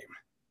relaxed game.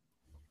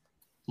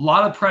 A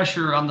lot of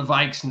pressure on the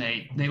Vikes,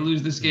 Nate. They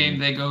lose this game,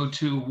 they go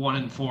to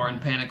 1-4,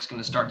 and panic's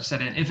going to start to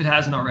set in. If it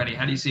hasn't already,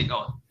 how do you see it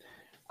going?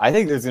 I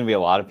think there's going to be a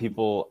lot of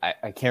people.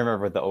 I can't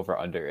remember what the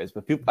over-under is,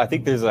 but I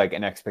think there's like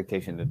an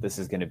expectation that this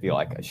is going to be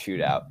like a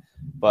shootout.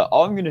 But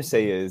all I'm going to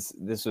say is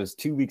this was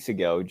 2 weeks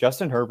ago.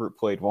 Justin Herbert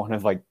played one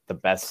of like the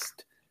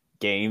best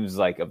games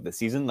like of the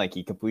season. Like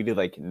he completed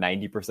like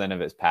 90% of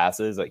his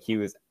passes. Like he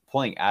was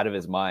playing out of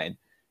his mind.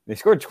 They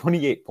scored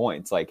 28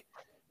 points. Like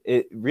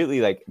it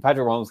really, like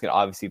Patrick Mahomes can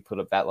obviously put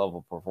up that level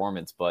of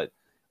performance, but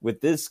with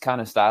this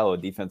kind of style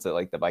of defense that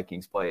like the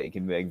Vikings play, it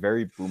can be like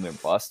very boom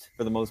and bust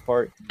for the most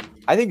part.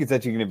 I think it's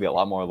actually going to be a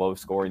lot more low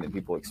scoring than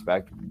people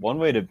expect. One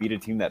way to beat a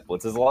team that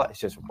blitzes a lot is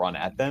just run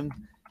at them,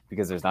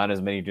 because there's not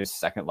as many just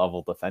second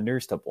level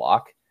defenders to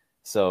block.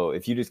 So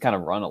if you just kind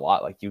of run a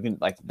lot, like you can,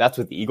 like that's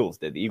what the Eagles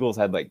did. The Eagles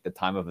had like the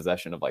time of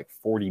possession of like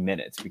 40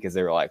 minutes because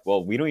they were like,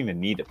 well, we don't even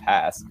need to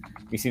pass.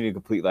 We seem to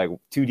complete like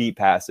 2 deep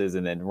passes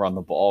and then run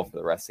the ball for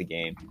the rest of the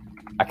game.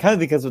 I kind of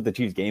think that's what the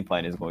Chiefs game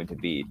plan is going to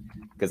be,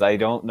 because I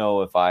don't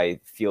know if I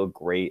feel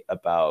great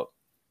about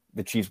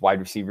the Chiefs wide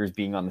receivers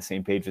being on the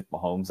same page with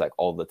Mahomes like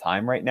all the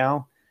time right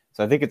now.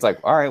 So I think it's like,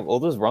 all right,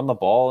 we'll just run the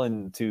ball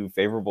into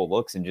favorable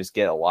looks and just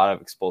get a lot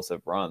of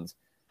explosive runs.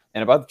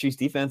 And about the Chiefs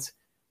defense,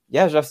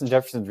 yeah, Justin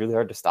Jefferson's really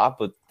hard to stop,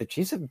 but the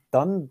Chiefs have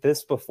done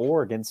this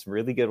before against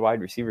really good wide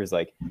receivers.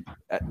 Like,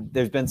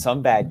 there's been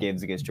some bad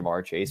games against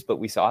Jamar Chase, but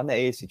we saw in the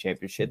AFC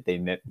Championship,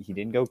 he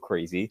didn't go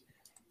crazy.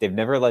 They've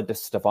never let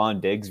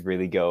Stephon Diggs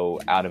really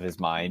go out of his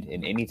mind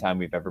in any time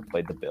we've ever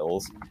played the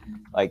Bills.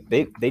 Like,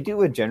 they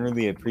do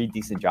generally a pretty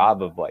decent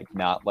job of, like,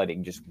 not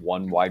letting just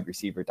one wide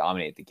receiver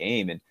dominate the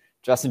game. And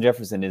Justin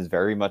Jefferson is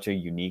very much a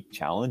unique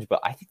challenge,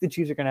 but I think the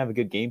Chiefs are going to have a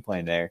good game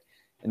plan there.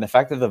 And the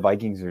fact that the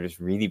Vikings are just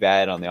really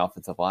bad on the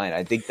offensive line,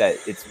 I think that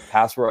it's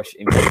pass rush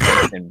in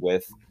combination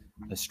with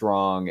a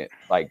strong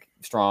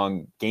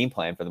game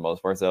plan for the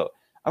most part. So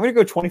I'm going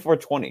to go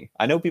 24-20.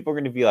 I know people are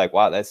going to be like,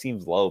 wow, that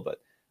seems low, but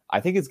I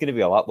think it's going to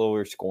be a lot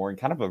lower scoring,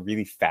 kind of a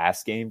really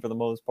fast game for the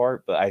most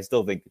part, but I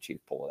still think the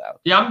Chiefs pull it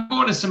out. Yeah, I'm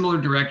going a similar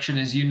direction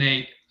as you,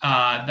 Nate.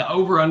 The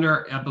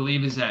over-under, I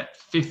believe, is at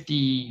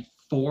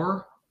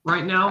 54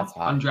 right now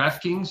on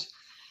DraftKings.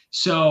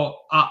 So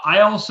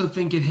I also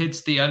think it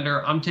hits the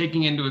under. I'm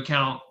taking into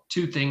account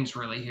 2 things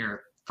really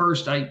here.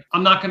 First, I'm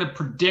not going to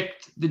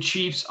predict the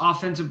Chiefs'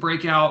 offensive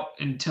breakout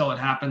until it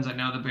happens. I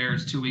know the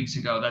Bears 2 weeks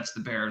ago, that's the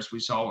Bears. We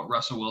saw what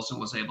Russell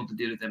Wilson was able to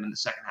do to them in the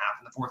second half,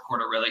 in the fourth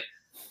quarter, really,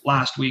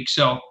 last week.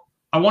 So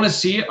I want to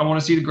see it. I want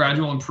to see the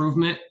gradual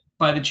improvement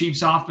by the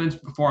Chiefs' offense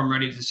before I'm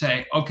ready to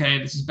say,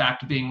 okay, this is back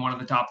to being one of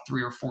the top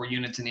 3 or 4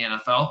 units in the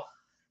NFL.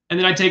 And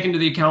then I take into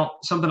the account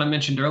something I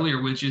mentioned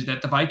earlier, which is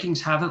that the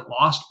Vikings haven't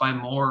lost by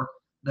more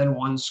than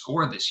 1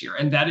 score this year.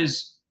 And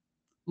that's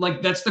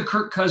the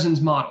Kirk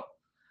Cousins model,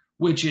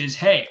 which is,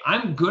 hey,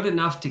 I'm good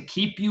enough to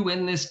keep you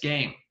in this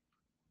game,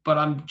 but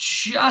I'm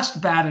just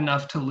bad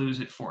enough to lose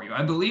it for you.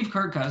 I believe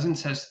Kirk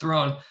Cousins has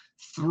thrown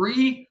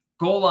 3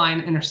 goal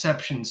line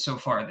interceptions so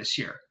far this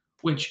year,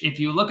 which if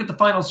you look at the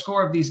final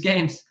score of these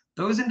games,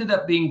 those ended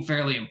up being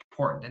fairly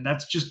important. And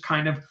that's just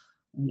kind of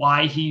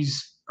why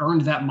he's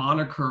earned that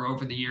moniker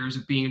over the years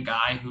of being a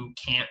guy who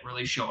can't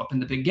really show up in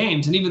the big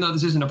games. And even though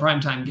this isn't a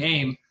primetime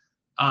game,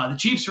 the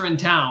Chiefs are in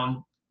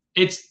town.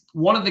 It's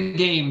one of the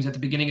games at the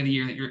beginning of the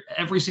year that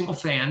every single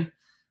fan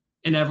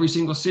in every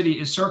single city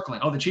is circling.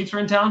 Oh, the Chiefs are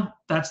in town?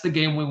 That's the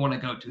game we want to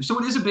go to. So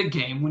it is a big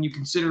game when you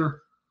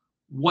consider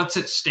what's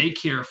at stake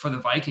here for the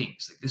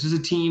Vikings. Like, this is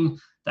a team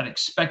that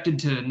expected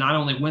to not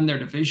only win their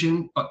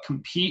division, but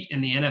compete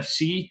in the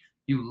NFC.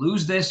 You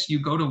lose this,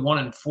 you go to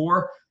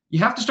 1-4. You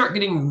have to start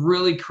getting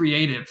really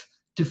creative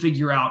to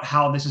figure out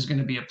how this is going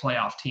to be a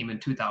playoff team in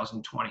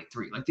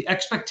 2023. Like, the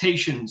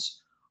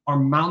expectations are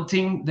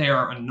mounting. They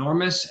are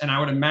enormous. And I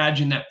would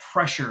imagine that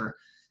pressure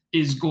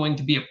is going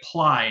to be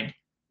applied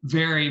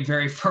very,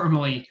 very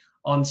firmly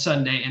on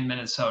Sunday in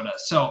Minnesota.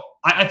 So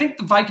I think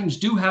the Vikings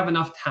do have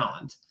enough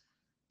talent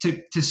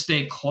to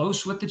stay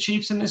close with the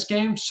Chiefs in this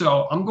game.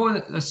 So I'm going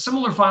a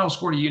similar final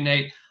score to you,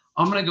 Nate.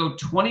 I'm going to go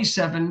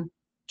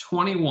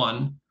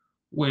 27-21,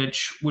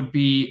 which would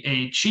be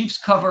a Chiefs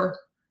cover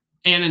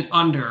and an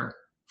under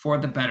for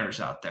the bettors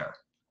out there.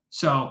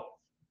 So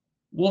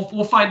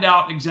we'll find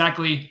out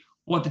exactly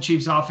what the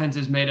Chiefs offense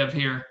is made of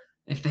here.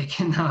 If they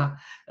can, I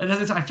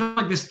feel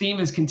like this theme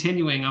is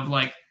continuing of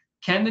like,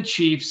 can the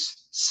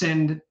Chiefs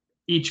send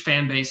each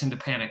fan base into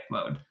panic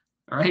mode?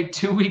 All right.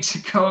 2 weeks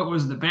ago, it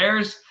was the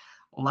Bears.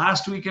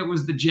 Last week, it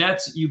was the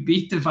Jets. You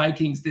beat the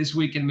Vikings this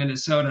week in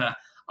Minnesota.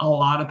 a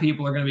lot of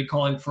people are going to be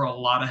calling for a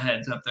lot of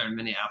heads up there in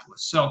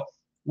Minneapolis. So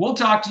we'll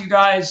talk to you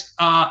guys.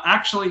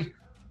 Actually,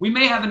 we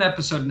may have an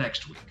episode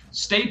next week.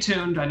 Stay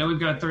tuned. I know we've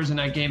got a Thursday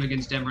night game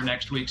against Denver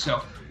next week,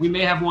 so we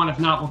may have one. If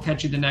not, we'll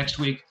catch you the next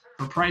week.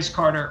 For Price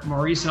Carter,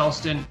 Maurice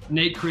Elston,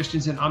 Nate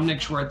Christensen, I'm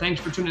Nick Schwer.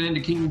 Thanks for tuning in to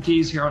Kingdom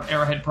Keys here on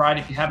Arrowhead Pride.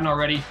 If you haven't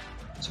already,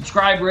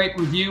 subscribe, rate,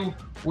 review,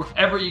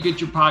 wherever you get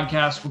your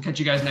podcasts. We'll catch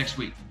you guys next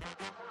week.